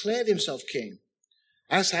declared himself king,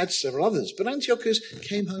 as had several others. But Antiochus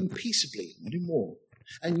came home peaceably, not in war,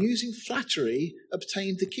 and using flattery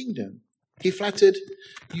obtained the kingdom. He flattered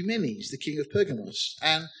Eumenes, the king of Pergamos,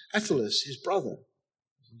 and Attalus, his brother,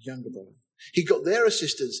 his younger brother. He got their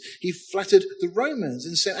assistance. He flattered the Romans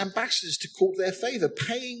and sent ambassadors to court their favour,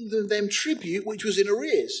 paying them tribute, which was in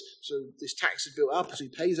arrears. So this tax had built up, so he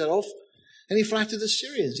pays that off. And he flattered the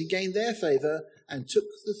Syrians. He gained their favour and took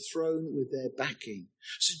the throne with their backing.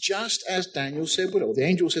 So just as Daniel said, or the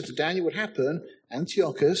angel said to Daniel would happen,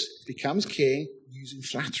 Antiochus becomes king using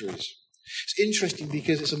flatteries. It's interesting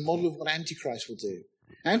because it's a model of what Antichrist will do.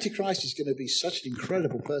 Antichrist is going to be such an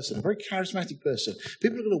incredible person, a very charismatic person.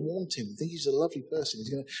 People are going to want him, think he's a lovely person. He's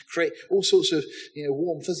going to create all sorts of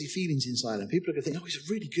warm, fuzzy feelings inside him. People are going to think, oh, he's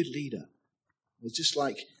a really good leader. Well, just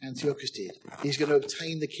like Antiochus did. He's going to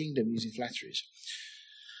obtain the kingdom using flatteries.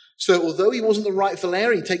 So although he wasn't the rightful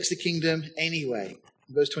heir, he takes the kingdom anyway.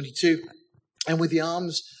 Verse 22, and with the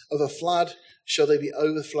arms of a flood shall they be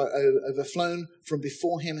overflown from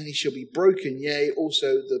before him, and he shall be broken, yea,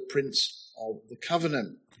 also the prince of the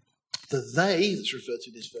covenant. The they that's referred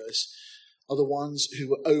to in this verse are the ones who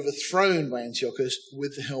were overthrown by Antiochus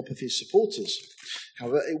with the help of his supporters.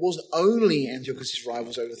 However, it wasn't only Antiochus'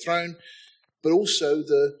 rivals overthrown, but also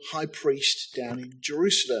the high priest down in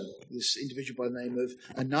Jerusalem, this individual by the name of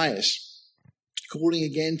Ananias. According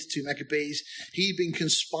again to 2 Maccabees, he'd been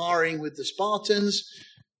conspiring with the Spartans,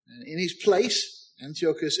 and in his place,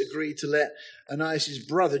 Antiochus agreed to let Ananias'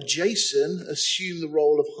 brother Jason assume the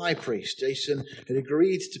role of high priest. Jason had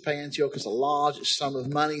agreed to pay Antiochus a large sum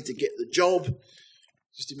of money to get the job.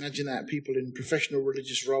 Just imagine that, people in professional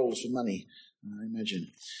religious roles for money, I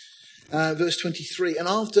imagine. Verse 23, and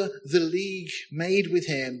after the league made with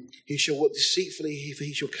him, he shall work deceitfully, for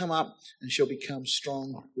he shall come up and shall become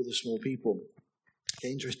strong with a small people.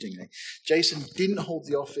 Okay, interestingly, Jason didn't hold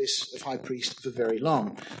the office of high priest for very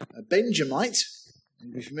long. A Benjamite,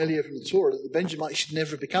 you'll be familiar from the Torah that the Benjamites should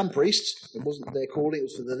never have become priests. It wasn't their calling, it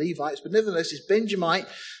was for the Levites. But nevertheless, this Benjamite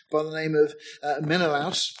by the name of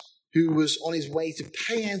Menelaus, who was on his way to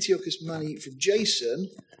pay Antiochus money from Jason,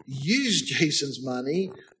 used Jason's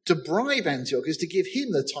money to bribe Antiochus to give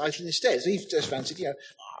him the title instead. So he just fancied,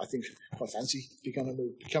 I think I quite fancy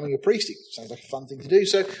becoming a priest. It sounds like a fun thing to do.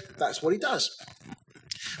 So that's what he does.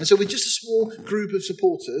 And so with just a small group of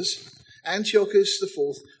supporters, Antiochus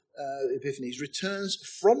IV Epiphanes returns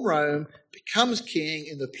from Rome, becomes king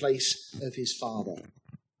in the place of his father.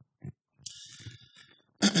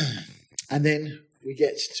 And then we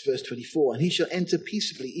get to verse 24. And he shall enter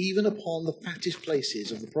peaceably even upon the fattest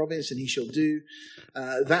places of the province, and he shall do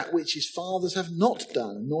that which his fathers have not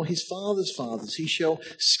done, nor his fathers' fathers. He shall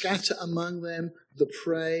scatter among them the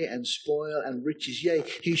prey and spoil and riches. Yea,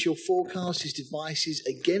 he shall forecast his devices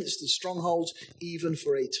against the strongholds, even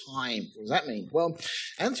for a time. What does that mean? Well,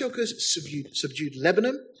 Antiochus subdued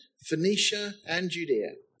Lebanon, Phoenicia, and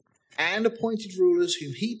Judea, and appointed rulers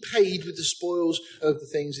whom he paid with the spoils of the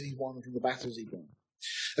things that he won from the battles he'd won,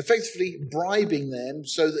 effectively bribing them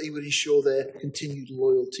so that he would ensure their continued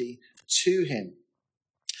loyalty to him.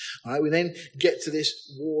 All right, we then get to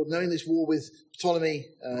this war. Knowing this war with Ptolemy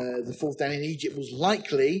the fourth down in Egypt was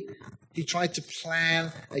likely, he tried to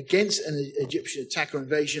plan against an Egyptian attack or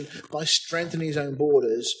invasion by strengthening his own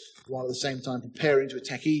borders while at the same time preparing to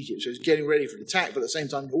attack Egypt. So he's getting ready for an attack, but at the same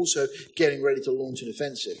time also getting ready to launch an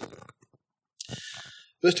offensive.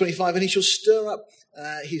 Verse 25, and he shall stir up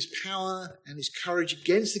his power and his courage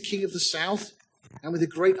against the king of the south, and with a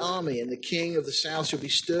great army, and the king of the south shall be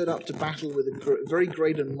stirred up to battle with a very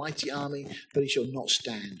great and mighty army, but he shall not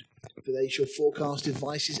stand, for they shall forecast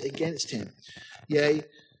devices against him. Yea,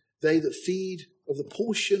 they that feed of the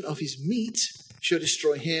portion of his meat shall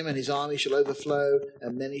destroy him, and his army shall overflow,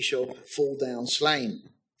 and many shall fall down slain.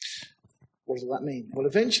 What does that mean? Well,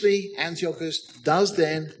 eventually Antiochus does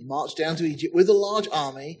then march down to Egypt with a large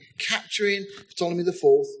army, capturing Ptolemy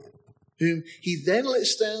IV, whom he then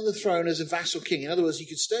lets stay on the throne as a vassal king. In other words, he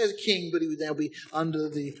could stay as a king, but he would now be under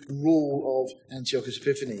the rule of Antiochus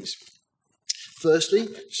Epiphanes. Firstly,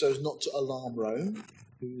 so as not to alarm Rome,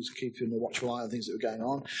 who was keeping a watchful eye on things that were going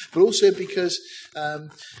on, but also because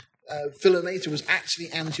Philometor was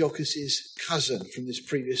actually Antiochus' cousin from this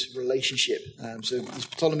previous relationship. So this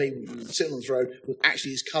Ptolemy sitting on the throne was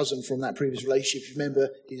actually his cousin from that previous relationship. Remember,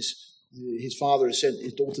 his father had sent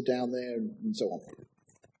his daughter down there and so on.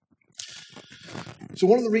 So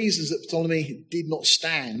one of the reasons that Ptolemy did not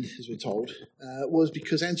stand, as we're told, was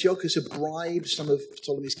because Antiochus had bribed some of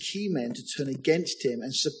Ptolemy's key men to turn against him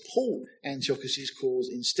and support Antiochus' cause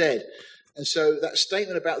instead. And so that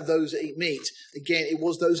statement about those that eat meat, again, it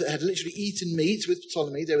was those that had literally eaten meat with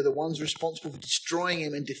Ptolemy. They were the ones responsible for destroying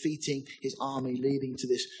him and defeating his army, leading to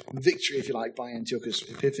this victory, if you like, by Antiochus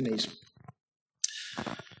Epiphanes.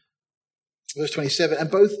 Verse 27, and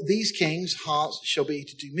both these kings' hearts shall be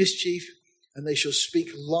to do mischief, and they shall speak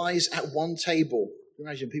lies at one table.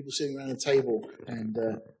 Imagine people sitting around a table and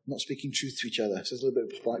not speaking truth to each other. So it's a little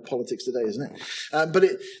bit like politics today, isn't it? But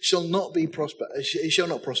it shall not be prosper. It shall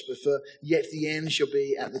not prosper, for yet the end shall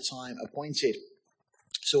be at the time appointed.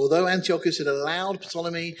 So although Antiochus had allowed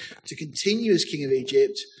Ptolemy to continue as king of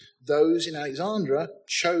Egypt, those in Alexandria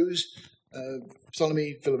chose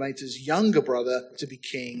Ptolemy, Philometor's younger brother, to be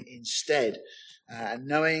king instead. And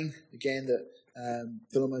knowing, again, that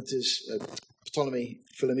Ptolemy,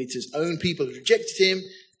 Philometor's own people had rejected him,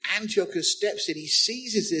 Antiochus steps in. He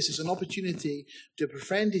seizes this as an opportunity to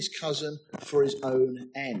befriend his cousin for his own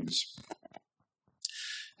ends.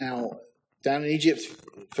 Now, down in Egypt,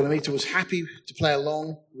 Philometor was happy to play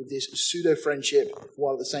along with this pseudo-friendship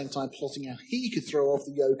while at the same time plotting how he could throw off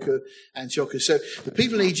the yoke of Antiochus. So the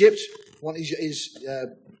people in Egypt want his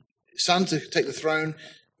son to take the throne,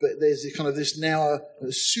 but there's this now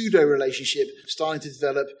a pseudo-relationship starting to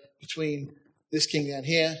develop between this king down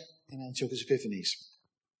here and Antiochus Epiphanes.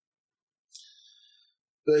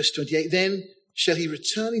 Verse 28, then shall he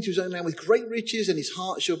return into his own land with great riches, and his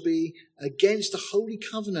heart shall be against the holy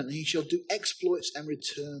covenant, and he shall do exploits and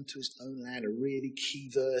return to his own land. A really key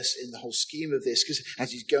verse in the whole scheme of this, because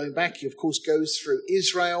as he's going back, he of course goes through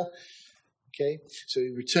Israel. Okay, so he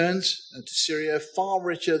returns to Syria, far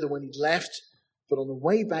richer than when he left, but on the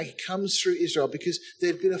way back he comes through Israel because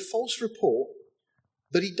there had been a false report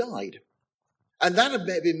that he died. And that had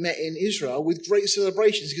been met in Israel with great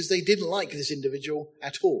celebrations because they didn't like this individual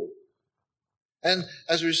at all. And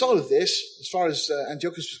as a result of this, as far as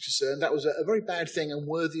Antiochus was concerned, that was a very bad thing and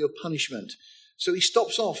worthy of punishment. So he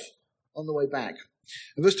stops off on the way back.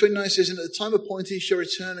 And verse 29 says, and at the time appointed he shall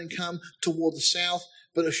return and come toward the south,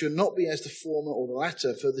 but it shall not be as the former or the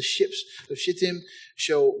latter, for the ships of Shittim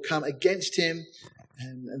shall come against him,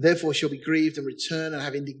 and therefore shall be grieved and return and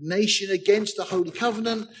have indignation against the holy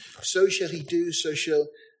covenant. So shall he do, so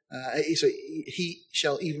he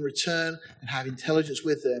shall even return and have intelligence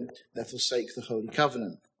with them that forsake the holy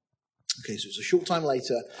covenant. Okay, so it's a short time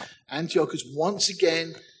later. Antiochus once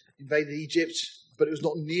again invaded Egypt, but it was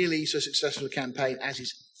not nearly so successful a campaign as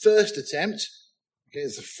his first attempt, okay,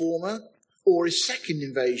 as the former, or his second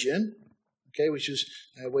invasion, okay, which was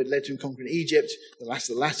where it led to him conquering Egypt. The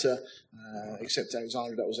latter, except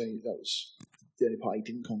Alexander, that was the only part he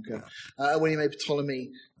didn't conquer, when he made Ptolemy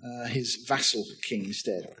his vassal king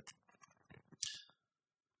instead.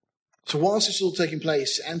 So whilst this was all taking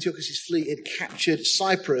place, Antiochus' fleet had captured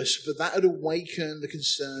Cyprus, but that had awakened the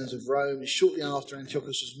concerns of Rome. And shortly after,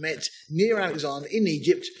 Antiochus was met near Alexander in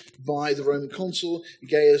Egypt by the Roman consul,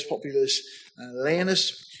 Gaius Populus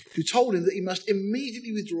Laenas, who told him that he must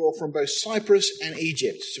immediately withdraw from both Cyprus and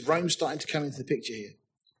Egypt. So Rome's starting to come into the picture here.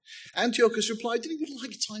 Antiochus replied that he would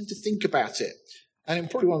like time to think about it. And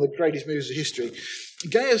probably one of the greatest moves of history.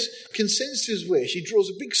 Gaius consents to his wish. He draws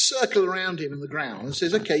a big circle around him in the ground and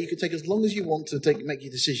says, okay, you can take as long as you want to make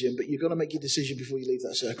your decision, but you've got to make your decision before you leave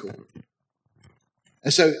that circle.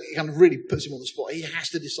 And so it kind of really puts him on the spot. He has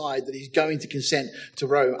to decide that he's going to consent to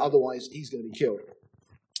Rome, otherwise he's going to be killed.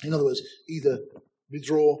 In other words, either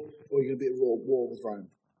withdraw or you're going to be at war with Rome.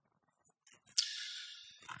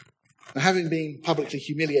 Now, having been publicly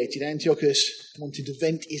humiliated, Antiochus wanted to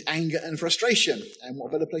vent his anger and frustration. And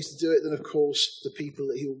what better place to do it than, of course, the people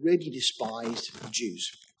that he already despised, the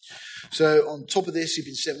Jews. So on top of this, he'd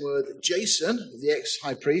been sent word that Jason, the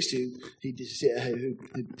ex-high priest who he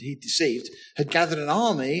deceived, had gathered an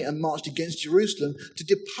army and marched against Jerusalem to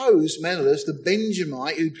depose Menelaus, the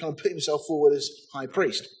Benjamite, who kind of put himself forward as high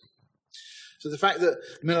priest. So the fact that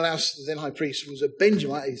Menelaus, the then high priest, was a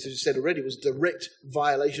Benjamite, as I said already, was a direct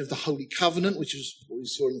violation of the Holy Covenant, which was what we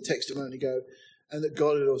saw in the text a moment ago, and that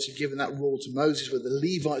God had obviously given that rule to Moses, where the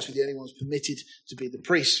Levites were the only ones permitted to be the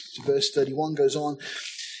priests. So verse 31 goes on,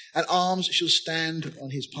 and arms shall stand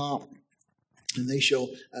on his part, and they shall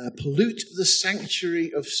pollute the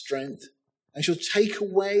sanctuary of strength, and shall take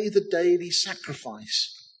away the daily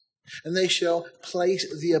sacrifice. And they shall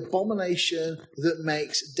place the abomination that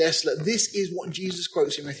makes desolate. This is what Jesus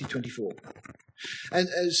quotes in Matthew 24. And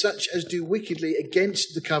as such as do wickedly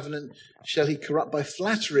against the covenant shall he corrupt by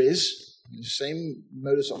flatteries, the same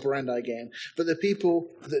modus operandi again, but the people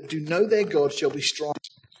that do know their God shall be strong.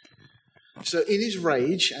 So in his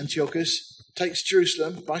rage, Antiochus takes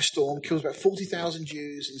Jerusalem by storm, kills about 40,000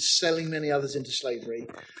 Jews and selling many others into slavery.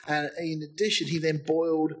 And in addition, he then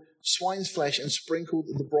boiled swine's flesh and sprinkled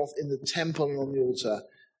the broth in the temple and on the altar.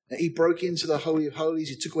 And he broke into the Holy of Holies.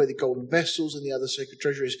 He took away the golden vessels and the other sacred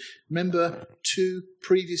treasuries. Remember, 2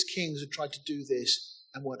 previous kings had tried to do this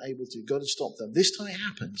and weren't able to. God had stopped them. This time it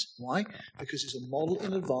happens. Why? Because it's a model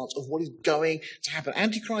in advance of what is going to happen.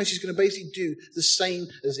 Antichrist is going to basically do the same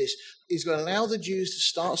as this. He's going to allow the Jews to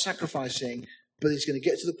start sacrificing, but he's going to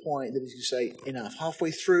get to the point that he's going to say, enough.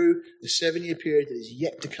 Halfway through the 7-year period that is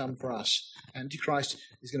yet to come for us, Antichrist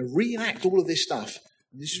is going to reenact all of this stuff.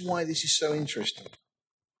 And this is why this is so interesting.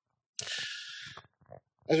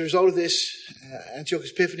 As a result of this,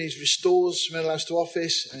 Antiochus Epiphanes restores Menelaus to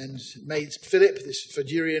office and made Philip, this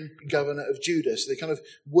Phrygian governor of Judah. So they kind of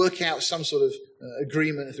work out some sort of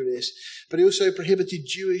agreement through this. But he also prohibited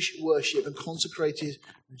Jewish worship and consecrated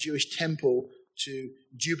the Jewish temple to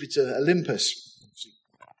Jupiter Olympus,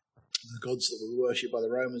 the gods that were worshipped by the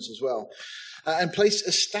Romans as well, and placed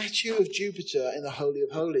a statue of Jupiter in the Holy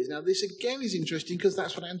of Holies. Now this again is interesting because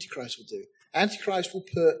that's what Antichrist will do. Antichrist will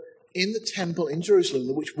put in the temple in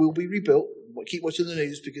Jerusalem, which will be rebuilt. Keep watching the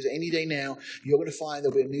news because any day now you're going to find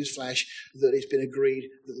there'll be a news flash that it's been agreed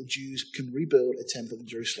that the Jews can rebuild a temple in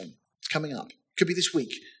Jerusalem. It's coming up. Could be this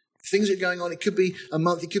week. Things are going on. It could be a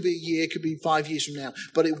month, it could be a year, it could be 5 years from now,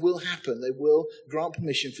 but it will happen. They will grant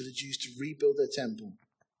permission for the Jews to rebuild their temple.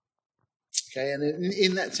 Okay, and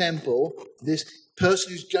in that temple, this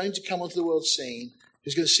person who's going to come onto the world scene,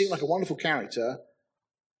 who's going to seem like a wonderful character,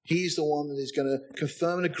 he's the one that is going to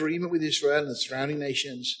confirm an agreement with Israel and the surrounding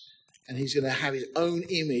nations, and he's going to have his own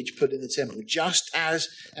image put in the temple, just as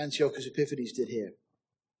Antiochus Epiphanes did here.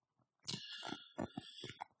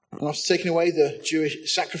 And after taking away the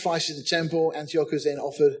Jewish sacrifices in the temple, Antiochus then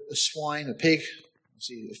offered a swine, a pig,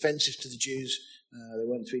 obviously offensive to the Jews. They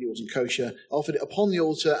weren't to eat it, wasn't kosher. Offered it upon the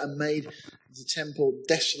altar and made the temple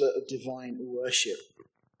desolate of divine worship.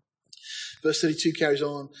 Verse 32 carries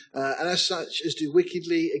on, and as such as do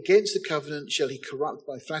wickedly against the covenant shall he corrupt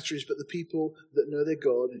by flatteries, but the people that know their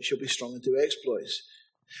God shall be strong and do exploits.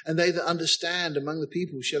 And they that understand among the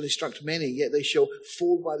people shall instruct many, yet they shall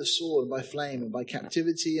fall by the sword and by flame and by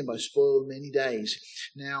captivity and by spoil many days.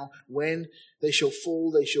 Now, when they shall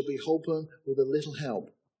fall, they shall be holpen with a little help,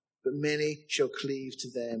 but many shall cleave to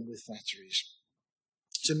them with flatteries.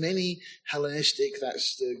 So many Hellenistic,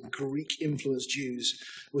 that's the Greek-influenced Jews,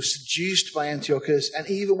 were seduced by Antiochus and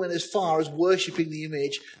even went as far as worshipping the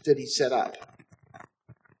image that he set up.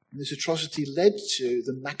 And this atrocity led to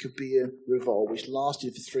the Maccabean revolt, which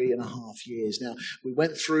lasted for 3.5 years. Now, we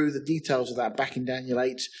went through the details of that back in Daniel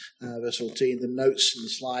 8, verse 14, the notes and the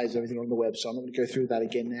slides, everything on the web, so I'm not going to go through that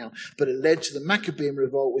again now. But it led to the Maccabean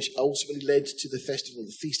revolt, which ultimately led to the festival,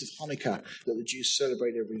 the Feast of Hanukkah, that the Jews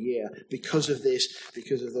celebrate every year because of this,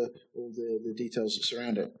 because of all the details that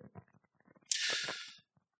surround it.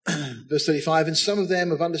 Verse 35, and some of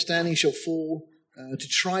them of understanding shall fall, to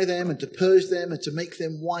try them and to purge them and to make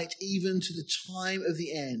them white even to the time of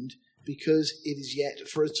the end, because it is yet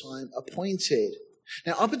for a time appointed.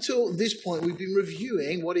 Now, up until this point, we've been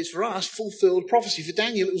reviewing what is for us fulfilled prophecy. For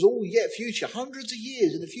Daniel, it was all yet future, hundreds of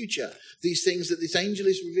years in the future, these things that this angel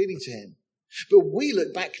is revealing to him. But we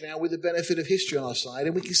look back now with the benefit of history on our side,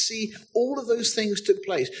 and we can see all of those things took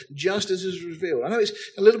place just as it was revealed. I know it's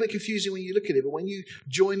a little bit confusing when you look at it, but when you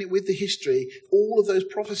join it with the history, all of those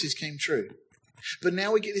prophecies came true. But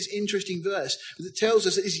now we get this interesting verse that tells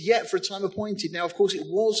us that it's yet for a time appointed. Now, of course, it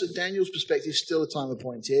was, in Daniel's perspective, still a time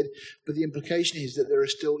appointed, but the implication is that there are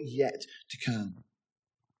still yet to come.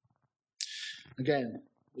 Again,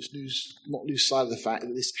 let's not lose sight of the fact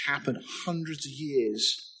that this happened hundreds of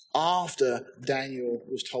years after Daniel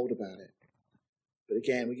was told about it. But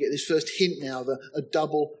again, we get this first hint now of a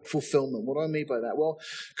double fulfillment. What do I mean by that? Well,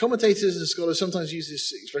 commentators and scholars sometimes use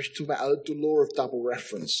this expression to talk about the law of double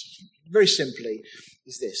reference. Very simply,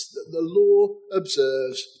 is this: that the law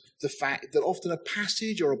observes the fact that often a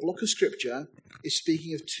passage or a block of scripture is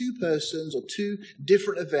speaking of two persons or two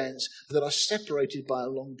different events that are separated by a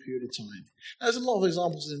long period of time. Now, there's a lot of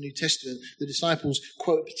examples in the New Testament. The disciples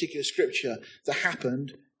quote a particular scripture that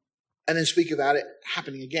happened and then speak about it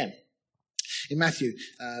happening again. In Matthew,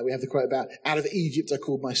 we have the quote about, out of Egypt I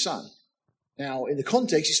called my son. Now, in the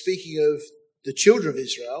context, he's speaking of the children of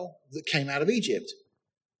Israel that came out of Egypt.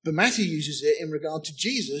 But Matthew uses it in regard to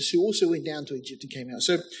Jesus, who also went down to Egypt and came out.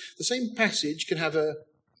 So the same passage can have a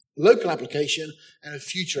local application and a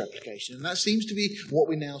future application. And that seems to be what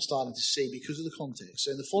we're now starting to see because of the context.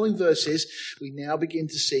 So in the following verses, we now begin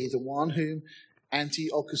to see the one whom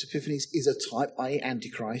Antiochus Epiphanes is a type, i.e.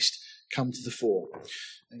 Antichrist, come to the fore.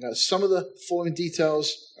 And some of the following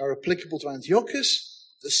details are applicable to Antiochus.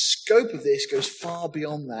 The scope of this goes far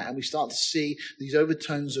beyond that, and we start to see these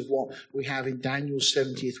overtones of what we have in Daniel's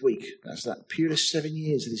 70th week. That's that period of 7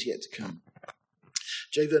 years that is yet to come.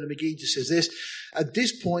 J. Vernon McGee just says this: at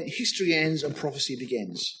this point, history ends and prophecy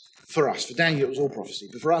begins. For us, for Daniel, it was all prophecy.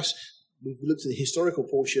 But for us, we've looked at the historical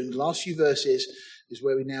portion. The last few verses is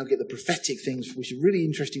where we now get the prophetic things, which are really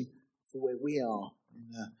interesting for where we are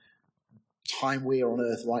in the time we are on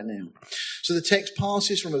earth right now. So the text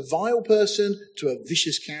passes from a vile person to a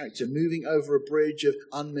vicious character, moving over a bridge of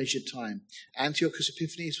unmeasured time. Antiochus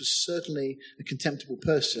Epiphanes was certainly a contemptible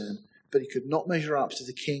person, but he could not measure up to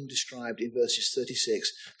the king described in verses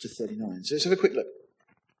 36 to 39. So let's have a quick look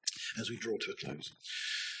as we draw to a close.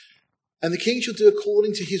 And the king shall do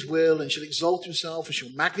according to his will, and shall exalt himself, and shall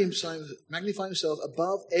magnify himself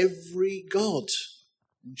above every god.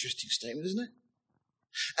 Interesting statement, isn't it?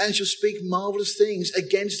 And shall speak marvelous things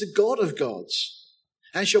against the God of gods,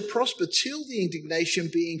 and shall prosper till the indignation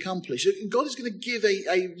be accomplished. God is going to give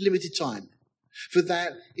a limited time, for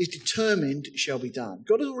that is determined shall be done.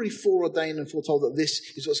 God has already foreordained and foretold that this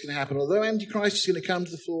is what's going to happen. Although Antichrist is going to come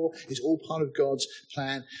to the fore, it's all part of God's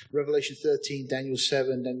plan. Revelation 13, Daniel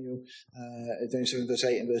 7, Daniel 7 verse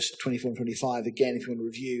 8 and verse 24 and 25. Again, if you want to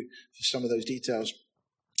review some of those details.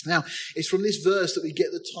 Now, it's from this verse that we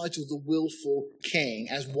get the title the willful king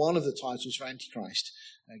as one of the titles for Antichrist.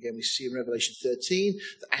 Again, we see in Revelation 13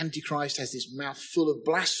 that Antichrist has this mouth full of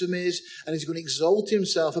blasphemies and he's going to exalt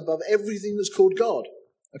himself above everything that's called God.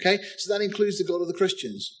 Okay? So that includes the God of the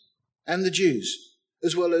Christians and the Jews,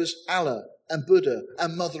 as well as Allah and Buddha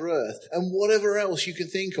and Mother Earth and whatever else you can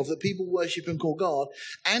think of that people worship and call God.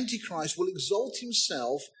 Antichrist will exalt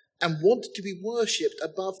himself and want to be worshipped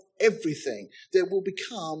above everything. There will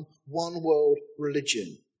become one world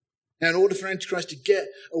religion. Now, in order for Antichrist to get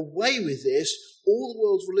away with this, all the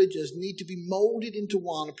world's religions need to be molded into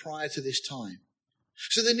one prior to this time.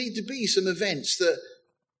 So there need to be some events that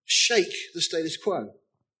shake the status quo.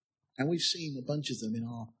 And we've seen a bunch of them in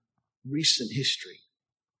our recent history.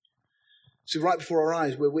 So right before our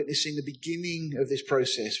eyes, we're witnessing the beginning of this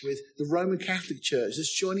process with the Roman Catholic Church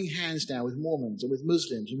that's joining hands now with Mormons and with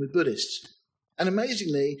Muslims and with Buddhists. And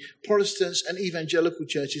amazingly, Protestants and evangelical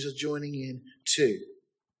churches are joining in too.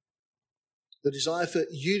 The desire for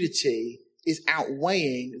unity is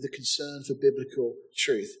outweighing the concern for biblical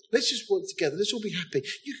truth. Let's just work together. Let's all be happy.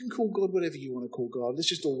 You can call God whatever you want to call God. Let's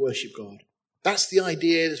just all worship God. That's the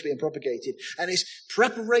idea that's being propagated. And it's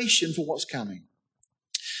preparation for what's coming.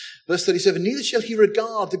 Verse 37, neither shall he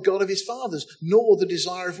regard the God of his fathers, nor the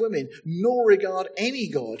desire of women, nor regard any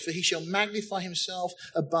God, for he shall magnify himself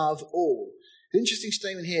above all. An interesting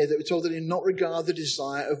statement here that we're told that he not regard the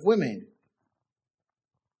desire of women.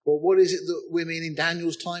 Well, what is it that women in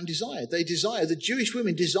Daniel's time desired? The Jewish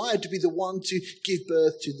women desired to be the one to give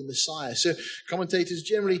birth to the Messiah. So commentators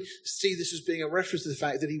generally see this as being a reference to the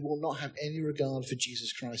fact that he will not have any regard for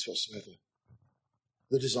Jesus Christ whatsoever.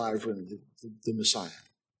 The desire of women, the Messiah.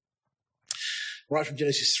 Right from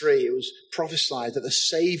Genesis 3, it was prophesied that the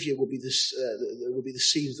Saviour would be the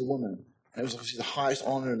seed of the woman. That was obviously the highest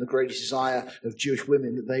honour and the greatest desire of Jewish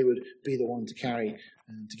women, that they would be the one to carry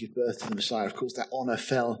and to give birth to the Messiah. Of course, that honour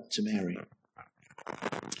fell to Mary.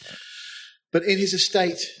 But in his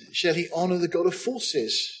estate shall he honour the God of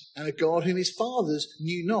forces, and a God whom his fathers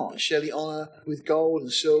knew not shall he honour with gold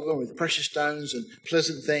and silver and with precious stones and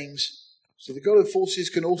pleasant things. So the God of forces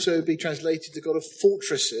can also be translated the God of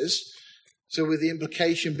fortresses. So with the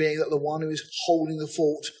implication being that the one who is holding the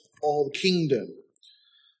fort of the kingdom.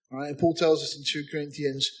 All right, and Paul tells us in 2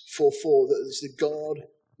 Corinthians 4:4 that it's the God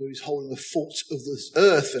who is holding the fort of this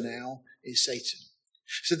earth for now is Satan.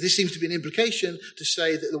 So this seems to be an implication to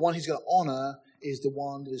say that the one he's going to honour is the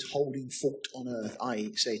one that is holding fort on earth,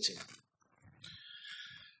 i.e. Satan.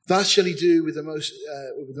 Thus shall he do with the most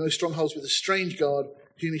strongholds with a strange God,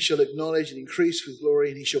 whom he shall acknowledge and increase with glory,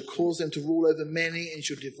 and he shall cause them to rule over many, and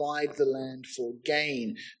shall divide the land for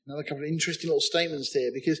gain. Another couple of interesting little statements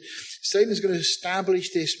there, because Satan is going to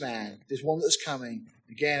establish this man, this one that's coming.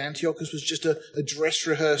 Again, Antiochus was just a dress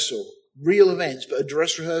rehearsal. Real events, but a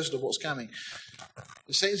dress rehearsal of what's coming.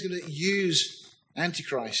 And Satan's going to use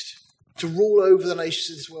Antichrist to rule over the nations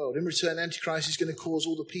of this world. In return, Antichrist is going to cause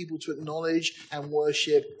all the people to acknowledge and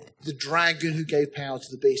worship the dragon who gave power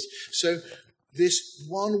to the beast. So this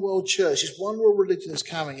one world church, this one world religion that's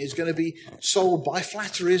coming is going to be sold by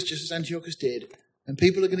flatterers, just as Antiochus did. And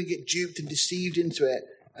people are going to get duped and deceived into it.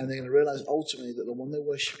 And they're going to realize ultimately that the one they're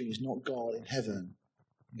worshipping is not God in heaven,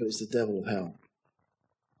 but it's the devil of hell.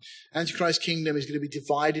 Antichrist's kingdom is going to be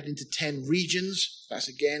divided into 10 regions. That's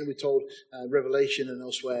again, we're told, Revelation and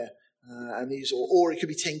elsewhere. And these, or it could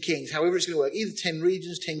be 10 kings. However it's going to work. Either 10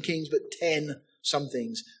 regions, 10 kings, but 10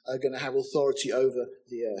 somethings are going to have authority over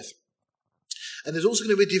the earth. And there's also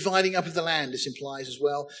going to be a dividing up of the land, this implies as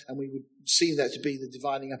well. And we would see that to be the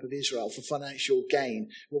dividing up of Israel for financial gain.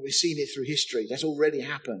 Well, we've seen it through history. That's already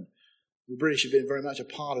happened. The British have been very much a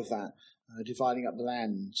part of that, dividing up the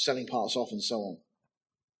land, selling parts off and so on.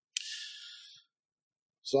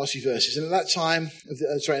 So last few verses. And at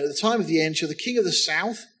the time of the end shall the king of the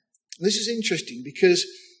south. And this is interesting because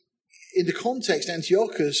in the context,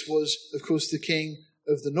 Antiochus was, of course, the king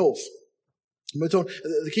of the north. And we're told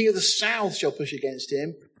the king of the south shall push against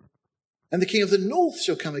him, and the king of the north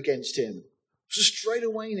shall come against him. So straight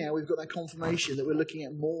away now we've got that confirmation that we're looking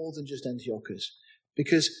at more than just Antiochus.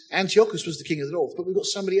 Because Antiochus was the king of the north, but we've got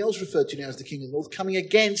somebody else referred to now as the king of the north coming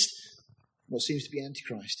against what seems to be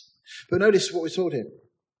Antichrist. But notice what we're told here.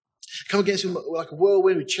 Come against him like a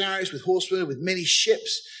whirlwind, with chariots, with horsemen, with many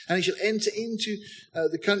ships, and he shall enter into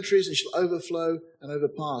the countries, and shall overflow and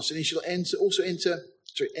overpass. And he shall enter also into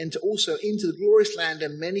the glorious land,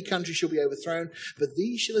 and many countries shall be overthrown, but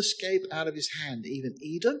these shall escape out of his hand, even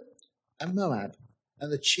Edom and Moab,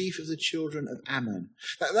 and the chief of the children of Ammon.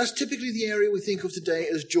 That's typically the area we think of today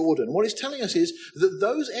as Jordan. What it's telling us is that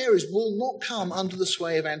those areas will not come under the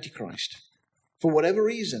sway of Antichrist, for whatever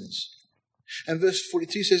reasons. And verse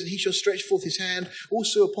 42 says, and he shall stretch forth his hand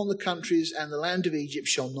also upon the countries, and the land of Egypt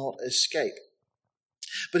shall not escape.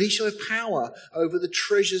 But he shall have power over the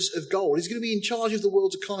treasures of gold. He's going to be in charge of the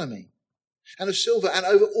world's economy, and of silver, and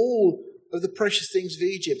over all of the precious things of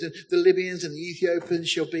Egypt. And the Libyans and the Ethiopians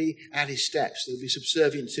shall be at his steps. They'll be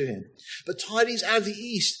subservient to him. But tidings out of the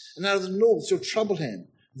east and out of the north shall trouble him.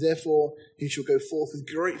 Therefore he shall go forth with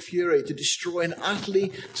great fury to destroy and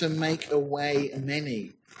utterly to make away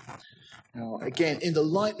many. Now, again, in the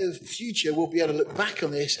light of the future, we'll be able to look back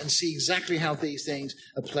on this and see exactly how these things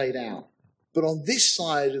are played out. But on this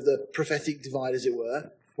side of the prophetic divide, as it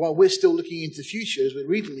were, while we're still looking into the future as we're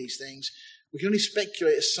reading these things, we can only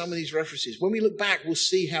speculate at some of these references. When we look back, we'll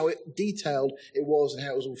see how detailed it was and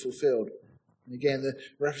how it was all fulfilled. And again, the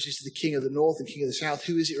references to the king of the north and king of the south,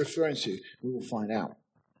 who is it referring to? We will find out.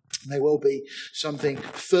 It may well be something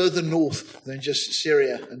further north than just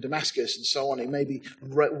Syria and Damascus and so on. It may be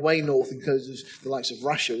way north because of the likes of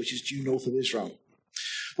Russia, which is due north of Israel.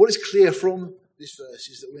 What is clear from this verse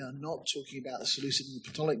is that we are not talking about the Seleucid and the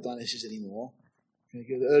Ptolemaic dynasties anymore.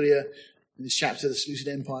 Earlier in this chapter, the Seleucid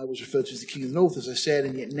Empire was referred to as the king of the north, as I said,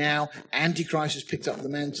 and yet now Antichrist has picked up the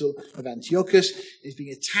mantle of Antiochus. He's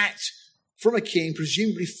being attacked from a king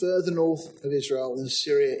presumably further north of Israel than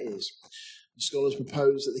Syria is. And scholars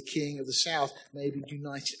propose that the king of the south may be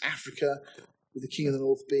united Africa, with the king of the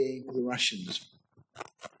north being the Russians.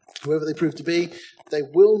 Whoever they prove to be, they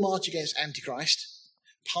will march against Antichrist,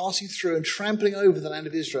 passing through and trampling over the land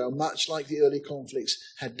of Israel, much like the early conflicts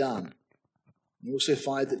had done. You also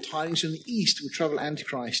find that tidings from the east will travel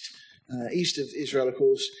Antichrist. East of Israel, of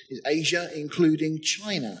course, is Asia, including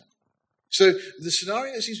China. So the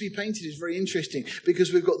scenario that seems to be painted is very interesting,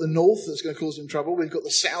 because we've got the north that's going to cause him trouble, we've got the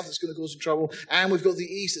south that's going to cause him trouble, and we've got the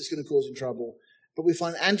east that's going to cause him trouble. But we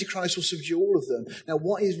find Antichrist will subdue all of them. Now,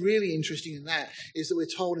 what is really interesting in that is that we're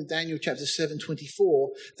told in Daniel chapter 7:24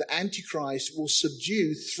 that Antichrist will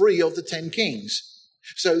subdue 3 of the 10 kings.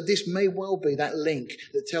 So this may well be that link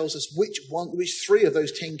that tells us which 3 of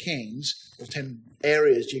those 10 kings, or 10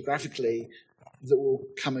 areas geographically, that will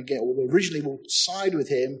come again, or originally will side with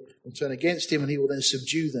him, will turn against him, and he will then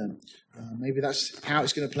subdue them. Maybe that's how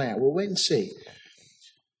it's going to play out. We'll wait and see.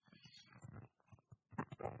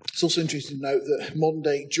 It's also interesting to note that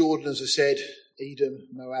modern-day Jordan, as I said, Edom,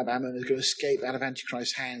 Moab, Ammon, is going to escape out of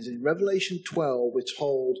Antichrist's hands. In Revelation 12, we're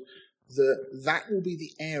told that will be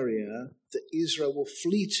the area that Israel will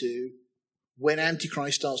flee to when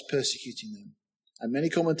Antichrist starts persecuting them. And many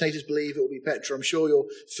commentators believe it will be Petra. I'm sure you're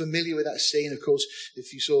familiar with that scene. Of course,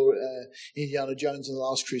 if you saw Indiana Jones and the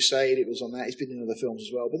Last Crusade, it was on that. It's been in other films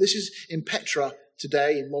as well. But this is in Petra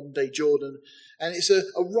today, in modern-day Jordan. And it's a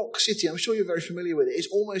rock city. I'm sure you're very familiar with it.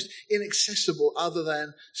 It's almost inaccessible other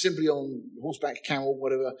than simply on horseback, camel,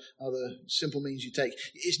 whatever other simple means you take.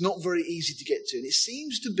 It's not very easy to get to. And it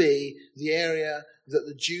seems to be the area that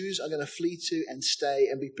the Jews are going to flee to and stay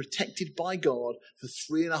and be protected by God for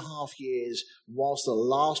 3.5 years, whilst the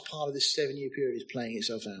last part of this 7-year period is playing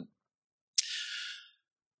itself out.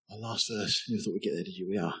 Our last verse. You never thought we'd get there, did you?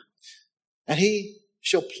 We are. And he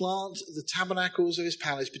shall plant the tabernacles of his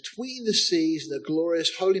palace between the seas and the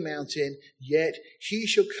glorious holy mountain, yet he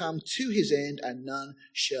shall come to his end, and none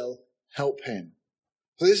shall help him.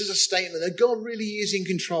 So this is a statement that God really is in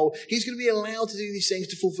control. He's going to be allowed to do these things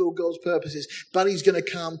to fulfill God's purposes, but he's going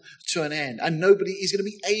to come to an end, and nobody is going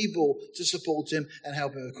to be able to support him and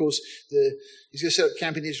help him. Of course, he's going to set up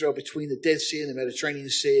camp in Israel between the Dead Sea and the Mediterranean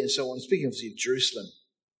Sea and so on, speaking obviously of Jerusalem.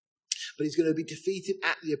 But he's going to be defeated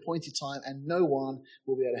at the appointed time, and no one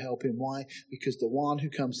will be able to help him. Why? Because the one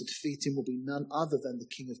who comes to defeat him will be none other than the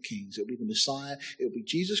King of Kings. It will be the Messiah. It will be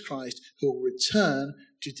Jesus Christ, who will return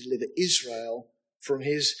to deliver Israel from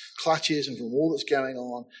his clutches and from all that's going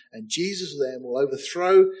on. And Jesus then will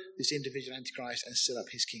overthrow this individual Antichrist and set up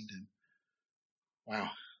his kingdom.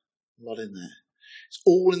 Wow, a lot in there. It's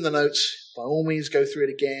all in the notes. By all means, go through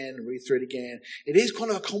it again and read through it again. It is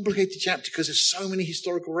kind of a complicated chapter because there's so many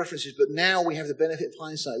historical references, but now we have the benefit of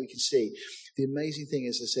hindsight. We can see the amazing thing,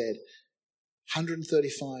 as I said,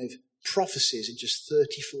 135 prophecies in just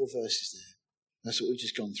 34 verses there. That's what we've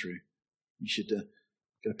just gone through. You should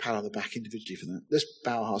get a pat on the back individually for that. Let's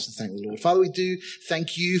bow our hearts and thank the Lord. Father, we do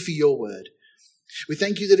thank you for your word. We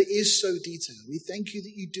thank you that it is so detailed. We thank you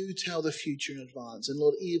that you do tell the future in advance. And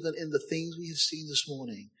Lord, even in the things we have seen this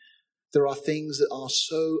morning, there are things that are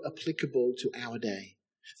so applicable to our day.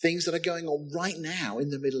 Things that are going on right now in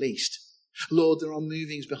the Middle East. Lord, there are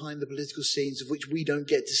movings behind the political scenes of which we don't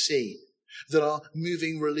get to see. There are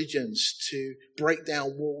moving religions to break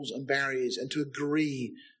down walls and barriers and to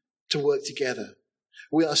agree to work together.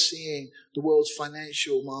 We are seeing the world's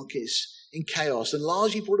financial markets in chaos, and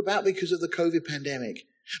largely brought about because of the COVID pandemic.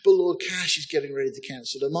 But Lord, cash is getting ready to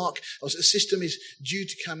cancel. A system is due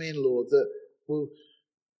to come in, Lord, that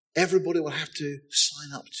everybody will have to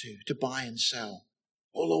sign up to buy and sell.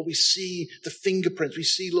 Oh Lord, we see the fingerprints. We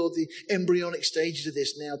see, Lord, the embryonic stages of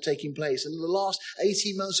this now taking place. And the last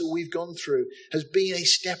 18 months that we've gone through has been a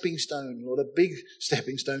stepping stone, Lord, a big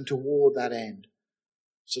stepping stone toward that end.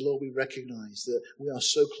 So Lord, we recognize that we are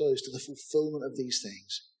so close to the fulfillment of these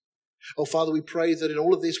things. Oh Father, we pray that in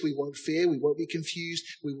all of this we won't fear, we won't be confused,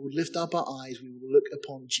 we will lift up our eyes, we will look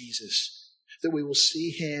upon Jesus, that we will see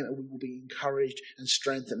him and we will be encouraged and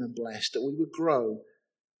strengthened and blessed, that we would grow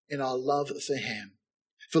in our love for him.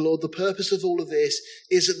 For Lord, the purpose of all of this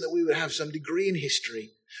isn't that we would have some degree in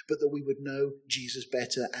history, but that we would know Jesus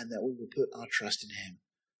better and that we would put our trust in him.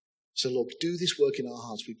 So Lord, do this work in our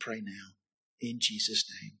hearts, we pray now, in Jesus'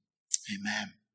 name. Amen.